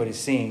 I'll tell you what he's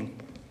seeing.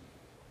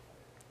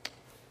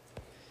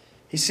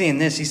 He's seeing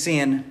this. He's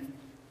seeing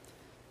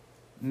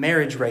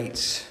marriage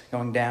rates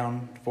going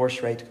down,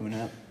 divorce rates going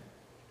up.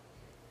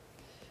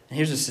 And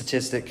here's a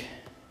statistic.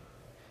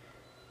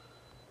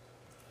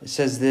 It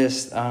says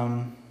this. It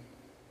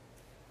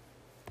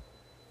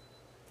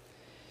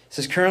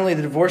says currently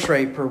the divorce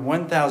rate per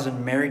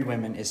 1,000 married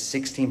women is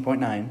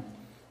 16.9.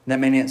 That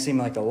may not seem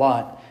like a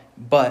lot,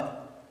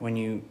 but when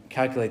you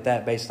calculate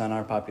that based on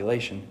our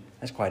population,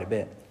 that's quite a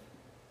bit.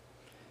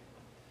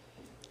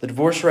 The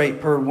divorce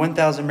rate per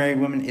 1,000 married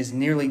women is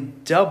nearly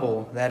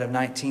double that of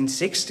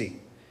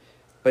 1960,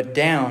 but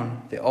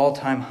down the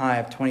all-time high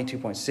of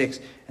 22.6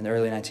 in the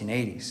early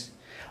 1980s.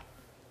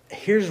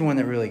 Here's one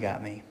that really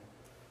got me.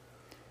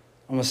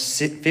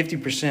 Almost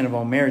 50% of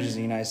all marriages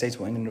in the United States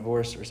will end in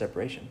divorce or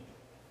separation.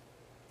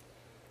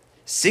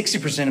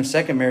 60% of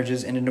second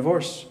marriages end in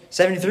divorce.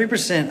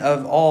 73%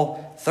 of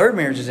all third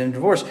marriages end in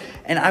divorce.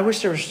 And I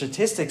wish there were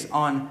statistics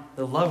on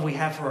the love we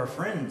have for our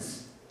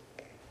friends.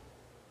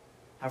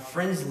 How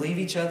friends leave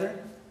each other.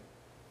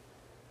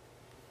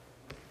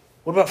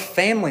 What about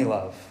family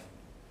love?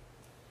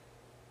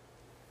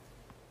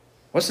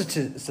 What's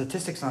the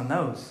statistics on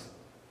those?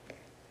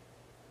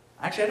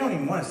 Actually, I don't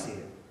even want to see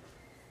it.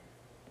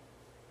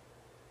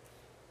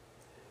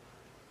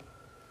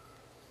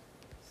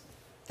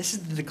 This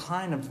is the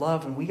decline of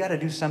love, and we got to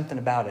do something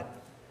about it.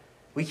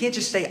 We can't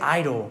just stay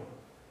idle,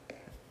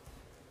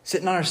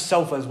 sitting on our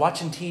sofas,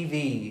 watching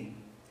TV.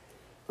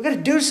 We got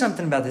to do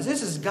something about this.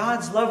 This is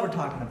God's love we're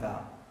talking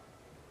about.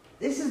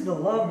 This is the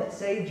love that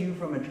saved you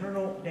from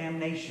eternal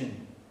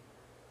damnation.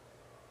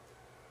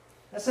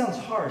 That sounds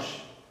harsh,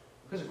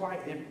 because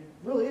it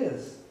really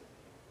is.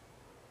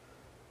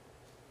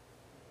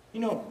 You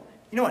know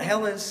what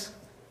hell is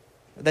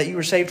that you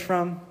were saved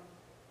from?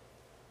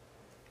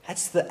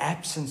 That's the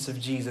absence of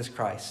Jesus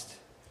Christ.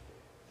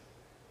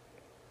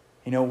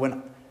 You know,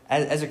 when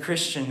as a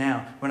Christian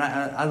now, when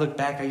I look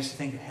back, I used to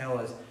think of hell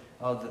as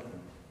the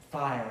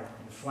fire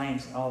and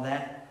flames and all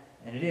that,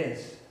 and it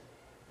is.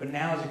 But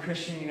now as a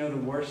Christian, you know the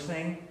worst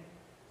thing,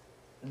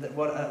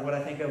 what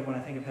I think of when I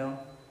think of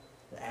hell?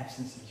 The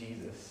absence of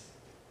Jesus.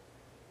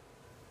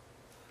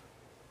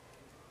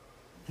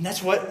 And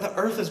that's what the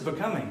earth is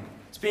becoming.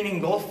 It's being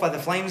engulfed by the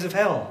flames of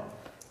hell.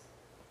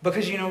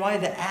 Because you know why?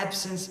 The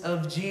absence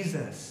of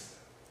Jesus.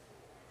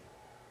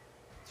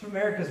 That's what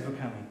America's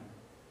becoming.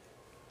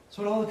 That's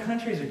what all the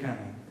countries are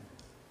coming.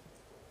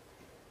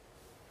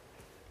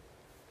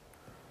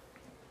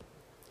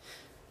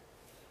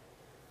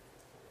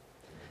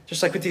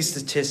 Just like with these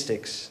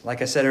statistics,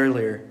 like I said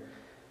earlier,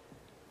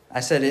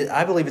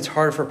 I believe it's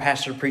harder for a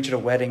pastor to preach at a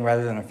wedding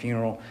rather than a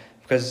funeral,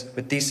 because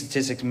with these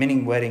statistics,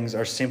 many weddings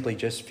are simply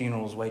just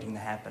funerals waiting to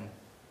happen.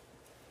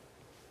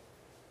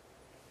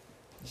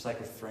 Just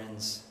like with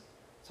friends,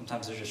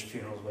 sometimes they're just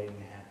funerals waiting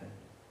to happen.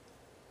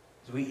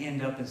 So we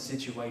end up in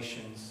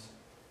situations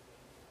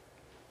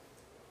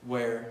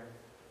where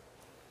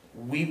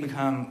we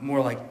become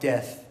more like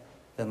death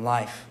than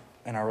life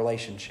in our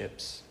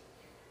relationships.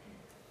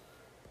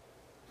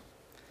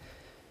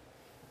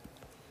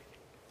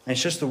 And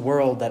it's just the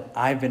world that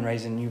I've been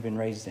raised in and you've been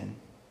raised in.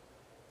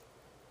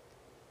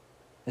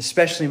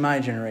 Especially my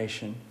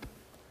generation.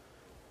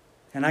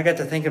 And I got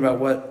to thinking about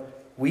what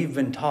we've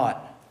been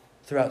taught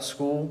throughout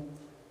school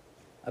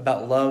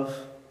about love,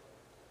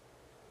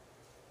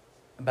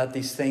 about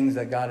these things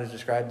that God has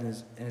described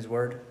in His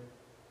Word.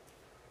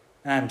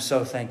 And I'm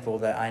so thankful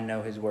that I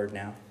know His Word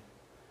now.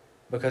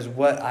 Because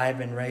what I've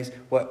been raised,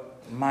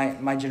 what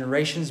my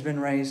generation's been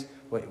raised,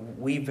 what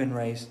we've been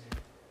raised,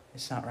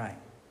 it's not right.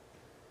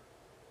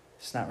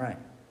 It's not right.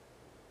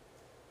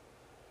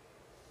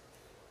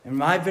 And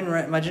my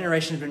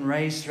generation's been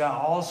raised throughout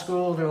all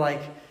school. They're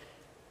like,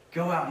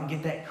 go out and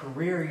get that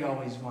career you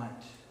always want.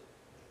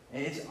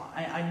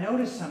 I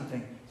noticed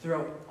something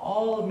throughout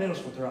all of middle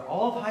school, throughout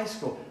all of high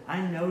school. I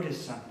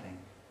noticed something.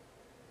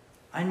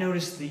 I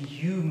noticed the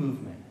you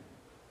movement.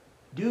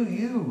 Do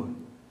you.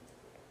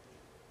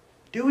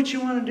 Do what you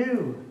want to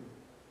do.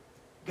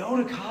 Go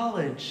to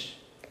college.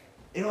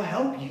 It'll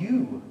help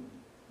you.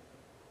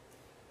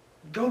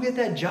 Go get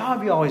that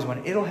job you always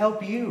wanted. It'll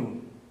help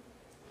you.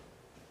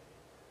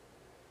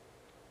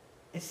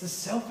 It's the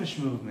selfish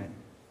movement.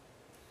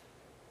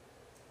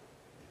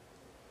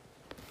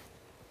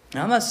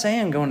 Now, I'm not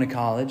saying going to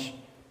college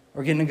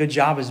or getting a good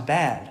job is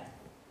bad.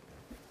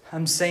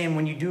 I'm saying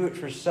when you do it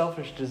for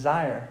selfish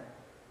desire,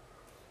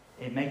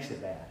 it makes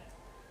it bad.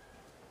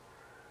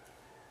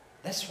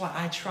 That's why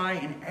I try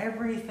in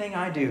everything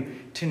I do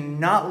to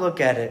not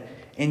look at it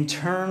in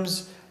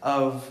terms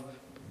of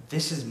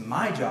this is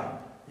my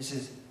job, this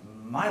is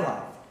my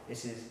life,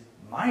 this is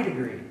my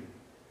degree.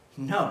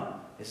 No,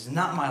 this is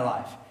not my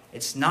life.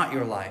 It's not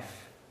your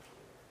life.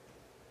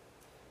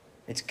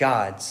 It's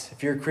God's.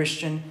 If you're a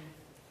Christian,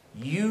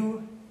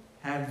 you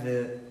have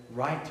the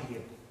right to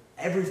give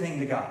everything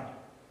to God.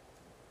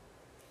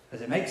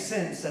 Because it makes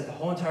sense that the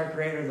whole entire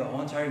Creator, the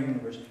whole entire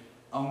universe,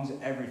 owns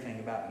everything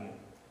about you,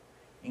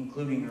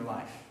 including your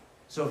life.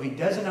 So if He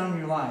doesn't own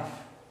your life,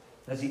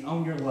 does He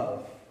own your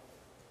love?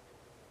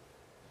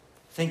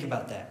 Think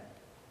about that.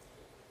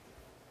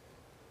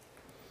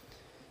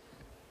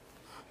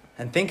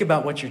 And think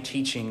about what you're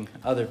teaching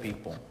other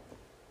people.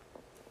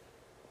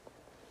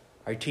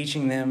 Are you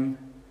teaching them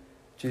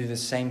to do the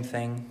same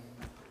thing?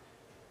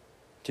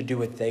 To do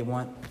what they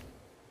want?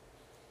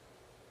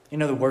 You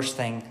know the worst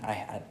thing,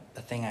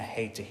 the thing I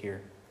hate to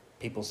hear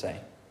people say?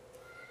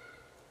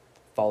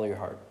 Follow your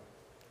heart.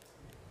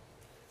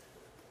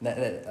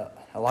 A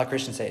lot of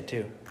Christians say it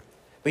too.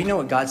 But you know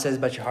what God says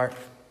about your heart?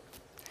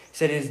 He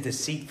said it is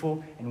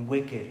deceitful and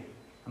wicked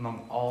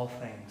among all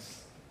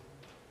things.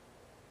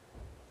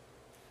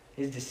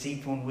 It is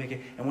deceitful and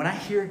wicked. And when I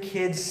hear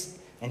kids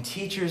and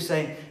teachers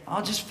say,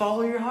 "I'll just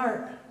follow your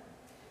heart.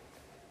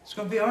 It's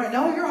going to be all right."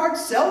 No, your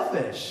heart's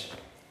selfish.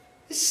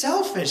 It's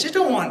selfish. It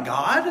don't want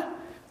God.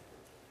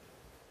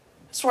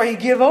 That's why you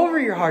give over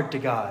your heart to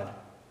God.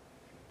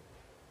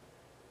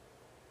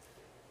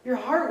 Your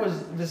heart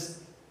was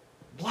this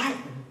black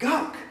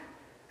gunk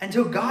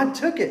until God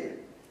took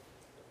it.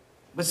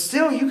 But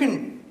still, you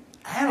can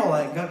add all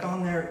that gunk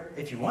on there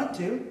if you want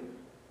to.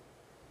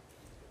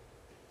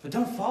 But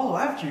don't follow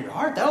after your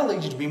heart. That'll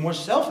lead you to be more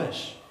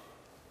selfish.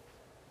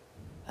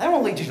 That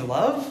won't lead you to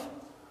love.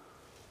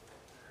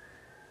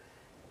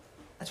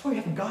 That's why we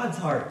have God's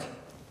heart.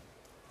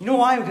 You know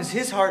why? Because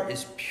His heart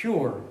is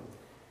pure.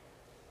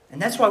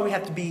 And that's why we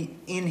have to be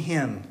in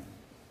Him.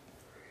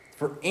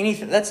 For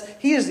anything.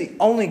 He is the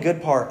only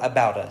good part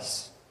about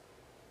us.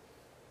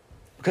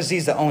 Because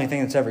He's the only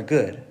thing that's ever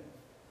good.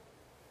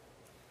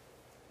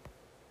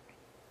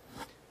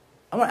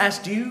 I want to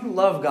ask, do you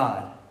love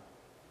God?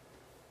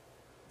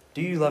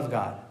 Do you love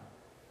God?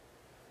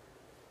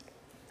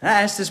 And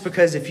I ask this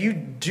because if you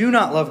do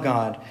not love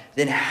God,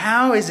 then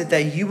how is it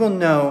that you will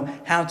know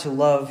how to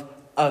love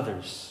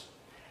others?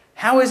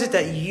 How is it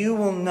that you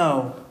will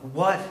know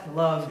what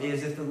love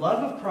is? If the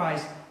love of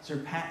Christ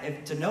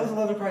to know the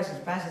love of Christ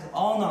surpasses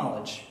all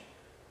knowledge,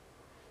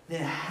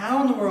 then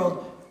how in the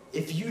world,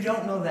 if you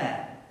don't know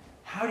that,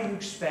 how do you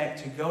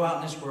expect to go out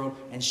in this world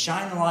and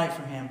shine the light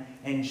for Him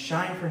and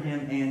shine for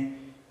Him and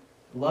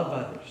love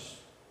others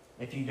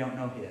if you don't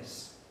know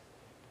His?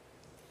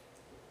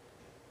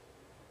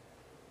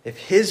 If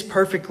His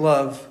perfect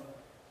love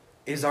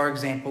is our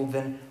example,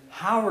 then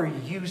how are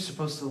you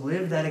supposed to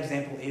live that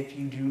example if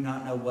you do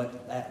not know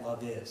what that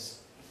love is?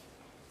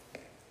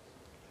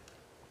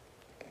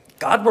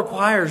 God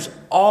requires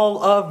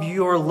all of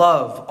your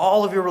love,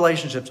 all of your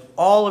relationships,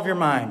 all of your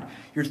mind,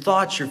 your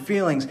thoughts, your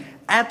feelings,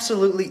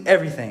 absolutely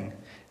everything.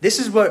 This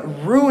is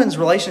what ruins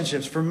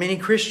relationships for many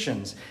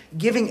Christians.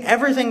 Giving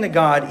everything to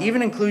God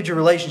even includes your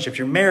relationships,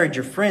 your marriage,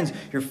 your friends,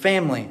 your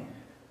family.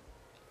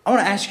 I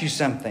want to ask you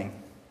something.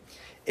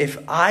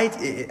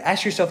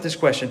 Ask yourself this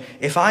question.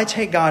 If I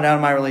take God out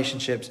of my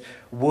relationships,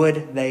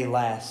 would they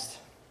last?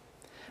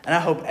 And I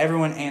hope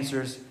everyone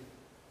answers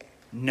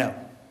no.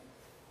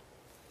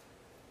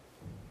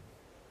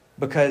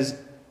 Because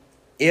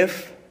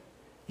if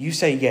you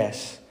say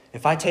yes,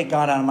 if I take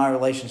God out of my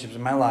relationships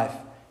in my life,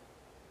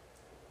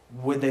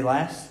 would they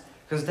last?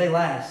 Because if they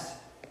last,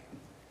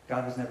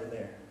 God was never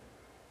there.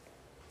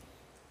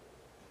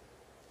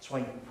 That's why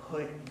you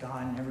put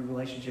God in every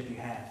relationship you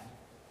have.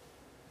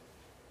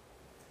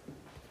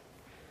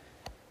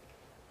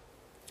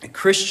 A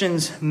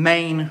Christian's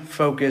main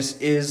focus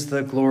is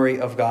the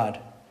glory of God.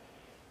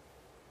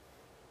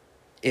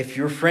 If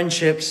your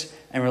friendships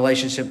and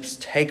relationships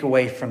take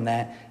away from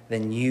that,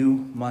 then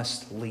you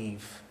must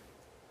leave.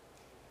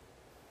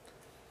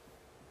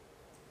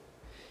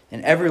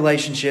 In every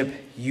relationship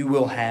you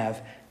will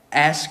have,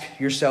 ask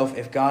yourself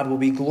if God will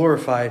be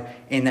glorified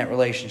in that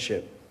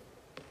relationship.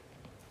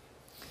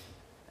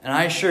 And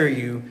I assure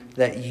you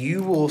that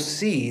you will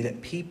see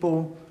that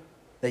people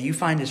that you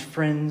find as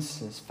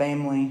friends, as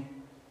family,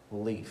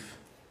 will leave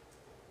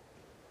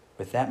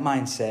with that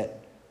mindset,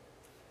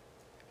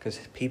 because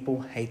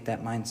people hate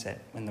that mindset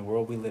in the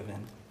world we live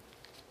in.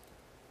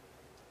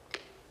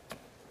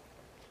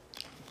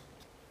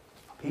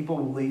 People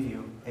will leave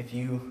you if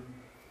you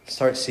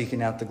start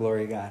seeking out the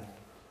glory of God.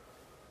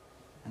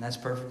 And that's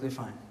perfectly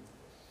fine.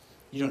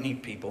 You don't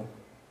need people.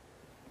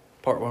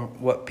 Part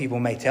what people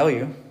may tell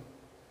you.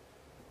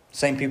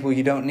 Same people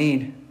you don't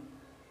need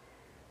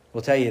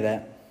will tell you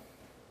that.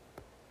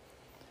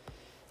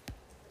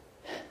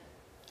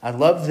 I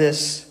love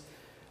this,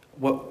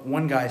 what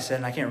one guy said,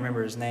 and I can't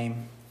remember his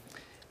name.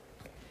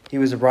 He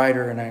was a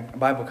writer and a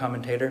Bible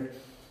commentator.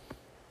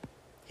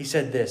 He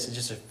said this, it's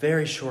just a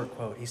very short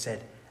quote. He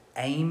said,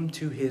 "Aim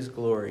to His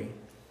glory.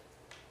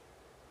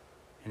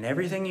 In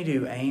everything you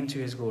do, aim to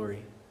His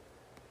glory."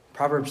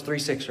 Proverbs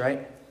 3:6,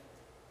 right?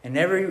 In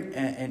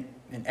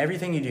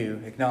everything you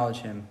do, acknowledge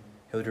Him.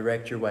 He'll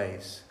direct your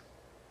ways.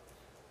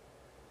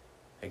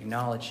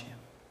 Acknowledge Him.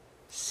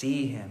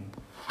 See Him.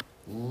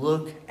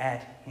 Look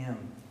at Him.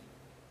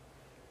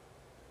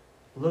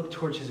 Look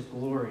towards His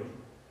glory.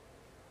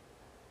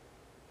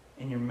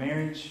 In your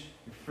marriage,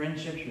 your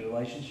friendships, your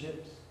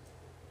relationships,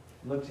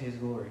 look to His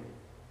glory.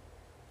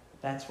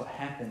 That's what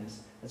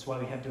happens. That's why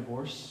we have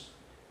divorce.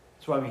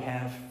 That's why we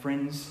have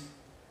friends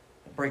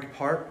that break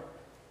apart.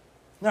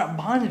 They're not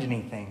bonded to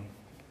anything.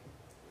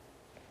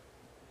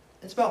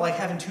 It's about like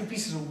having two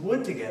pieces of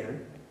wood together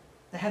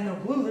that have no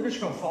glue. They're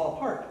just going to fall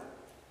apart.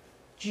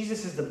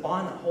 Jesus is the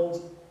bond that holds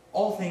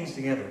all things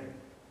together.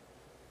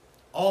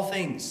 All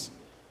things.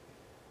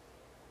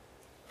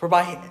 For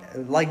by,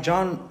 like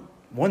John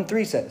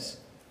 1:3 says,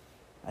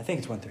 I think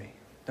it's 1:3.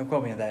 Don't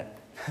quote me on that.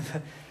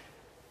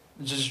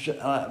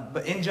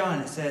 But in John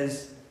it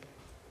says,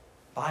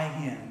 by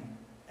Him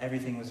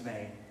everything was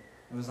made.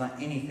 It was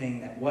not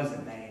anything that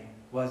wasn't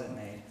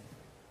made.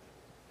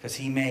 Because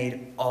He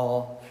made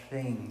all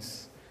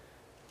things.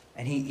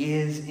 And He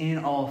is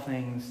in all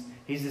things.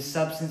 He's the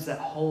substance that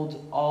holds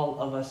all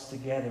of us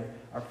together.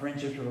 Our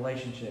friendships, our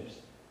relationships,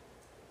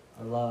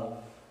 our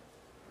love.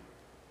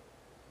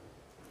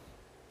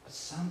 But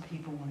some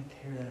people want to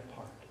tear that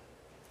apart.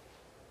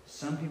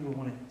 Some people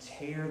want to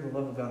tear the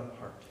love of God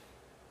apart.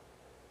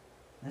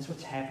 And that's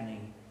what's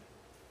happening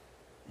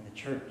in the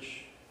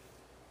church.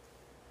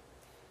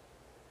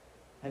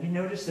 Have you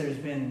noticed there's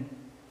been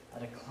a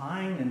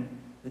decline in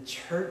the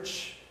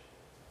church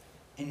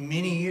in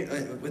many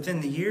years,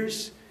 within the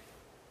years?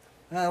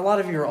 A lot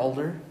of you are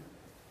older.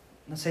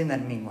 I'm not saying that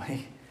in a mean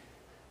way.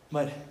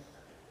 But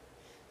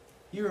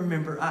you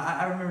remember,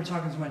 I remember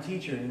talking to my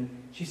teacher, and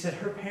she said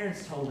her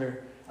parents told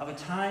her of a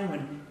time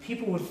when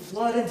people would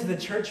flood into the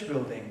church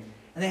building,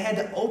 and they had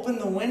to open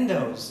the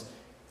windows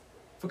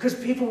because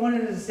people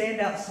wanted to stand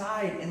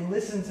outside and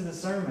listen to the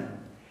sermon.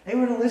 They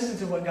wanted to listen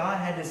to what God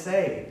had to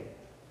say.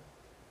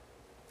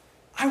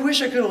 I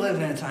wish I could have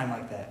lived in a time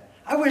like that.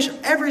 I wish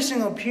every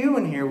single pew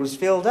in here was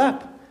filled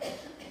up.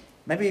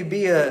 Maybe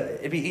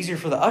it'd be easier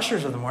for the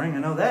ushers of the morning, I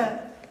know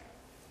that.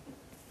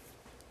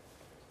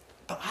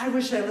 But I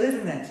wish I lived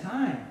in that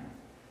time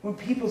when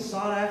people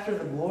sought after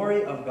the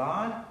glory of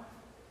God,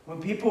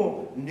 when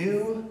people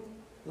knew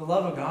the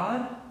love of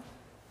God,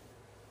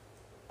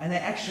 and they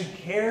actually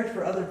cared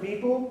for other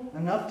people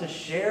enough to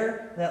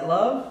share that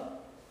love.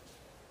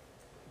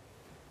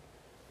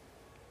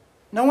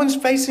 No one's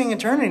facing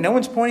eternity. No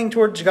one's pointing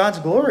towards God's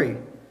glory.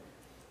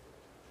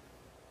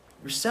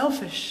 We're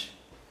selfish.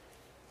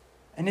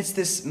 And it's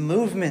this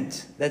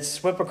movement that's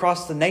swept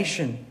across the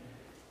nation,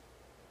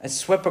 that's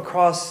swept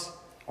across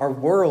our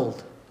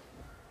world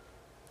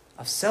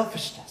of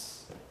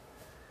selfishness.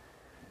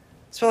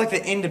 It's sort of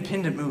like the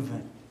independent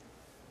movement.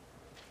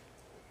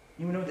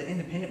 You know what the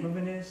independent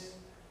movement is?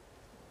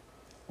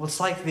 Well, it's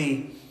like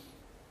the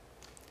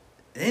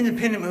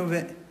independent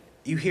movement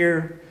you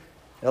hear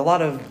a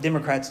lot of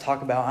Democrats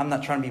talk about. I'm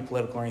not trying to be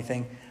political or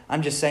anything.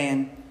 I'm just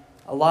saying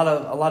a lot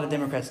of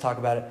Democrats talk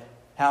about it,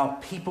 how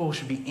people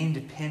should be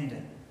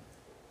independent.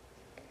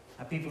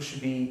 How people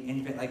should be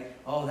independent. Like,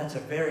 oh, that's a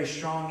very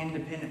strong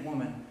independent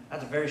woman.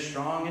 That's a very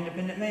strong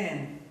independent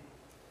man.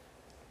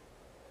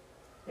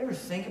 You ever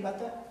think about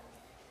that?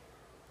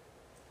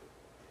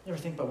 You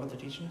ever think about what they're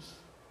teaching us?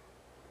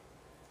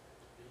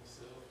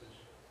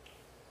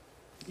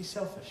 Be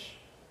selfish.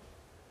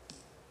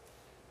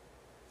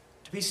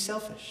 To be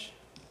selfish.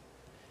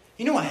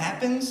 You know what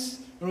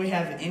happens when we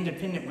have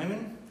independent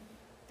women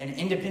and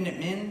independent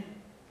men?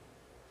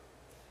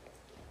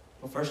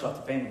 Well, first off,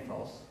 the family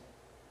falls.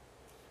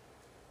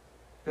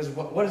 Because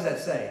what does that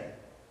say?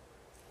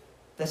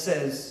 That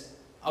says,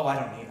 oh, I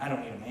don't need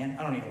a man.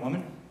 I don't need a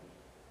woman.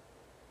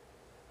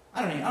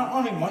 I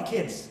don't even want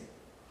kids.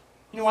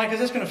 You know why? Because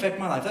that's going to affect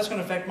my life. That's going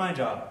to affect my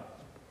job.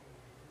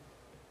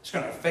 It's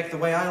going to affect the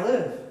way I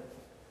live.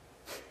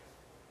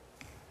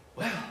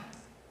 Well,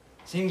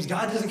 seems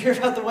God doesn't care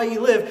about the way you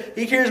live.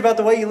 He cares about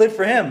the way you live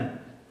for Him.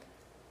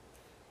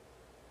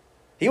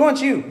 He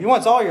wants you. He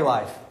wants all your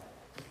life.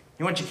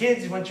 He wants your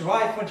kids. He wants your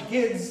wife. He wants your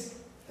kids.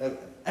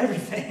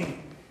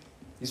 Everything.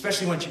 He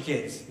especially wants your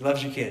kids. He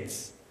loves your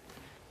kids.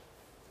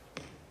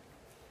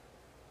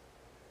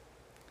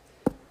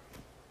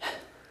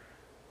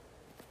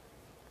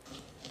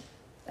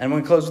 And I'm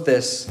going to close with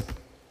this.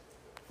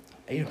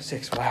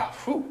 8:06. Wow.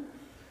 Whew.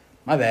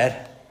 My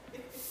bad.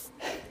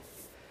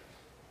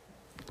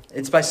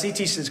 It's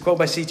a quote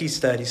by C.T.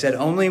 Studd. He said,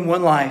 "Only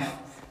one life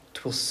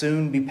will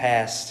soon be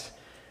past.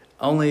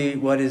 Only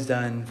what is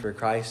done for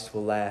Christ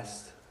will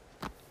last."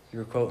 You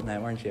were quoting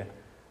that, weren't you?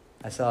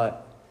 I saw it.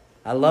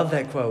 I love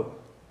that quote.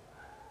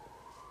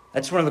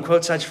 That's one of the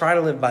quotes I try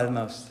to live by the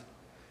most.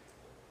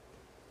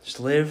 Just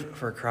live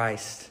for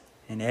Christ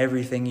in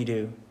everything you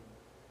do.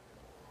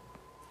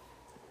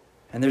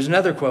 And there's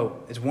another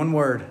quote. It's one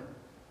word.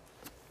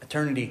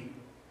 Eternity.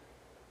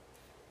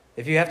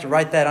 If you have to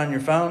write that on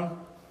your phone,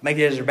 make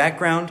it as your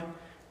background.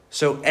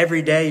 So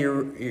every day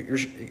you're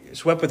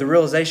swept with the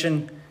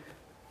realization,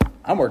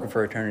 I'm working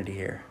for eternity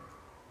here.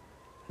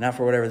 Not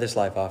for whatever this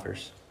life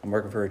offers. I'm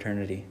working for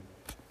eternity.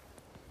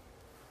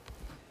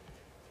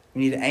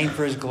 We need to aim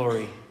for His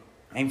glory.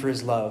 Aim for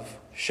His love.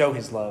 Show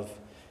His love.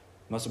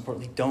 Most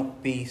importantly,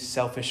 don't be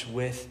selfish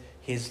with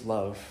His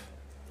love.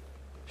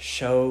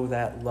 Show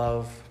that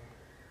love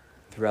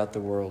throughout the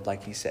world,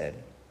 like He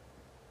said.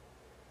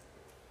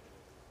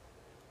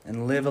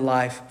 And live a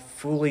life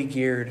fully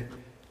geared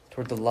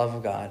toward the love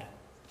of God.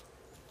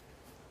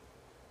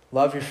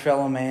 Love your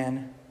fellow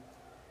man.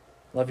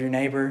 Love your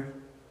neighbor.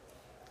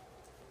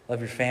 Love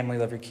your family.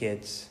 Love your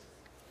kids.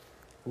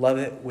 Love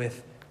it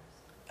with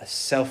a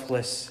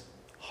selfless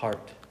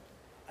heart.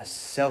 A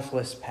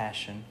selfless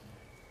passion.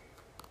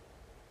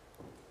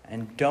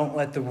 And don't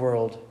let the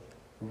world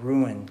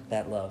ruin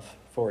that love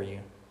for you.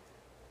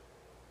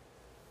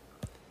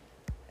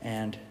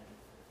 And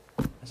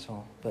that's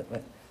all. But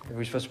are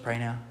we supposed to pray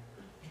now?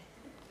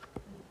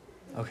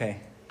 Okay.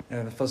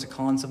 Am I supposed to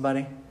call on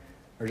somebody?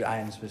 Or I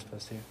am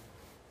supposed to?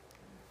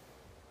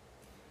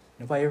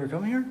 Nobody ever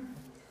come here?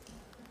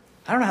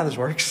 I don't know how this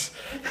works.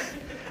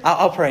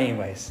 I'll pray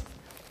anyways.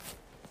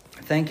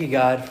 Thank you,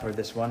 God, for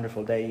this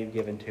wonderful day you've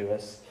given to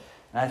us.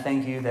 And I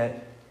thank you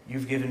that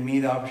you've given me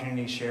the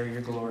opportunity to share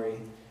your glory.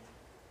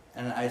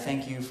 And I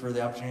thank you for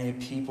the opportunity of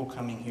people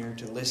coming here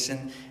to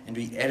listen and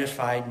be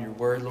edified in your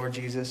word, Lord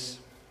Jesus.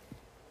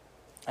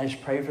 I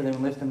just pray for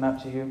them, lift them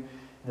up to you,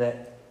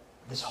 that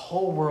this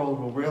whole world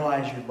will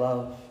realize your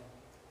love,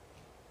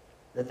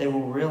 that they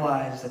will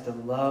realize that the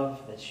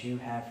love that you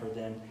have for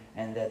them,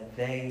 and that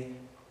they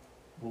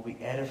will be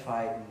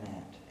edified in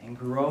that, and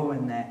grow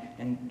in that,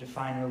 and to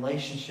find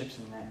relationships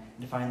in that,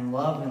 and to find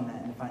love in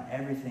that, and to find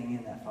everything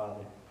in that,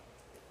 Father.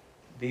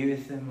 Be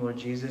with them, Lord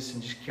Jesus,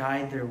 and just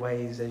guide their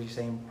ways, as you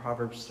say in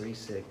Proverbs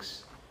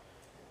 3:6.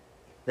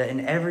 That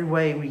in every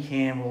way we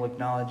can, we'll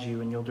acknowledge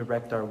you, and you'll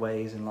direct our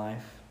ways in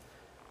life.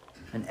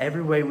 In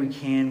every way we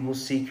can, we'll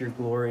seek your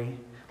glory.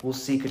 We'll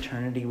seek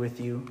eternity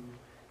with you.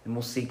 And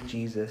we'll seek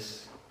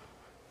Jesus.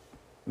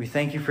 We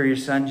thank you for your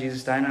Son,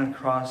 Jesus, dying on the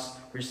cross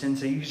for your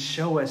sins, so you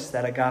show us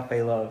that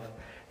agape love.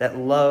 That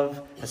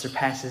love that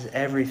surpasses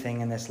everything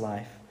in this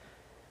life.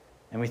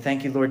 And we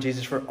thank you, Lord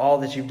Jesus, for all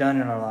that you've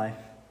done in our life.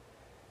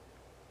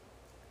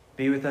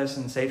 Be with us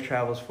and safe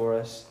travels for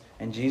us.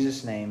 In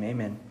Jesus' name,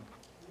 amen.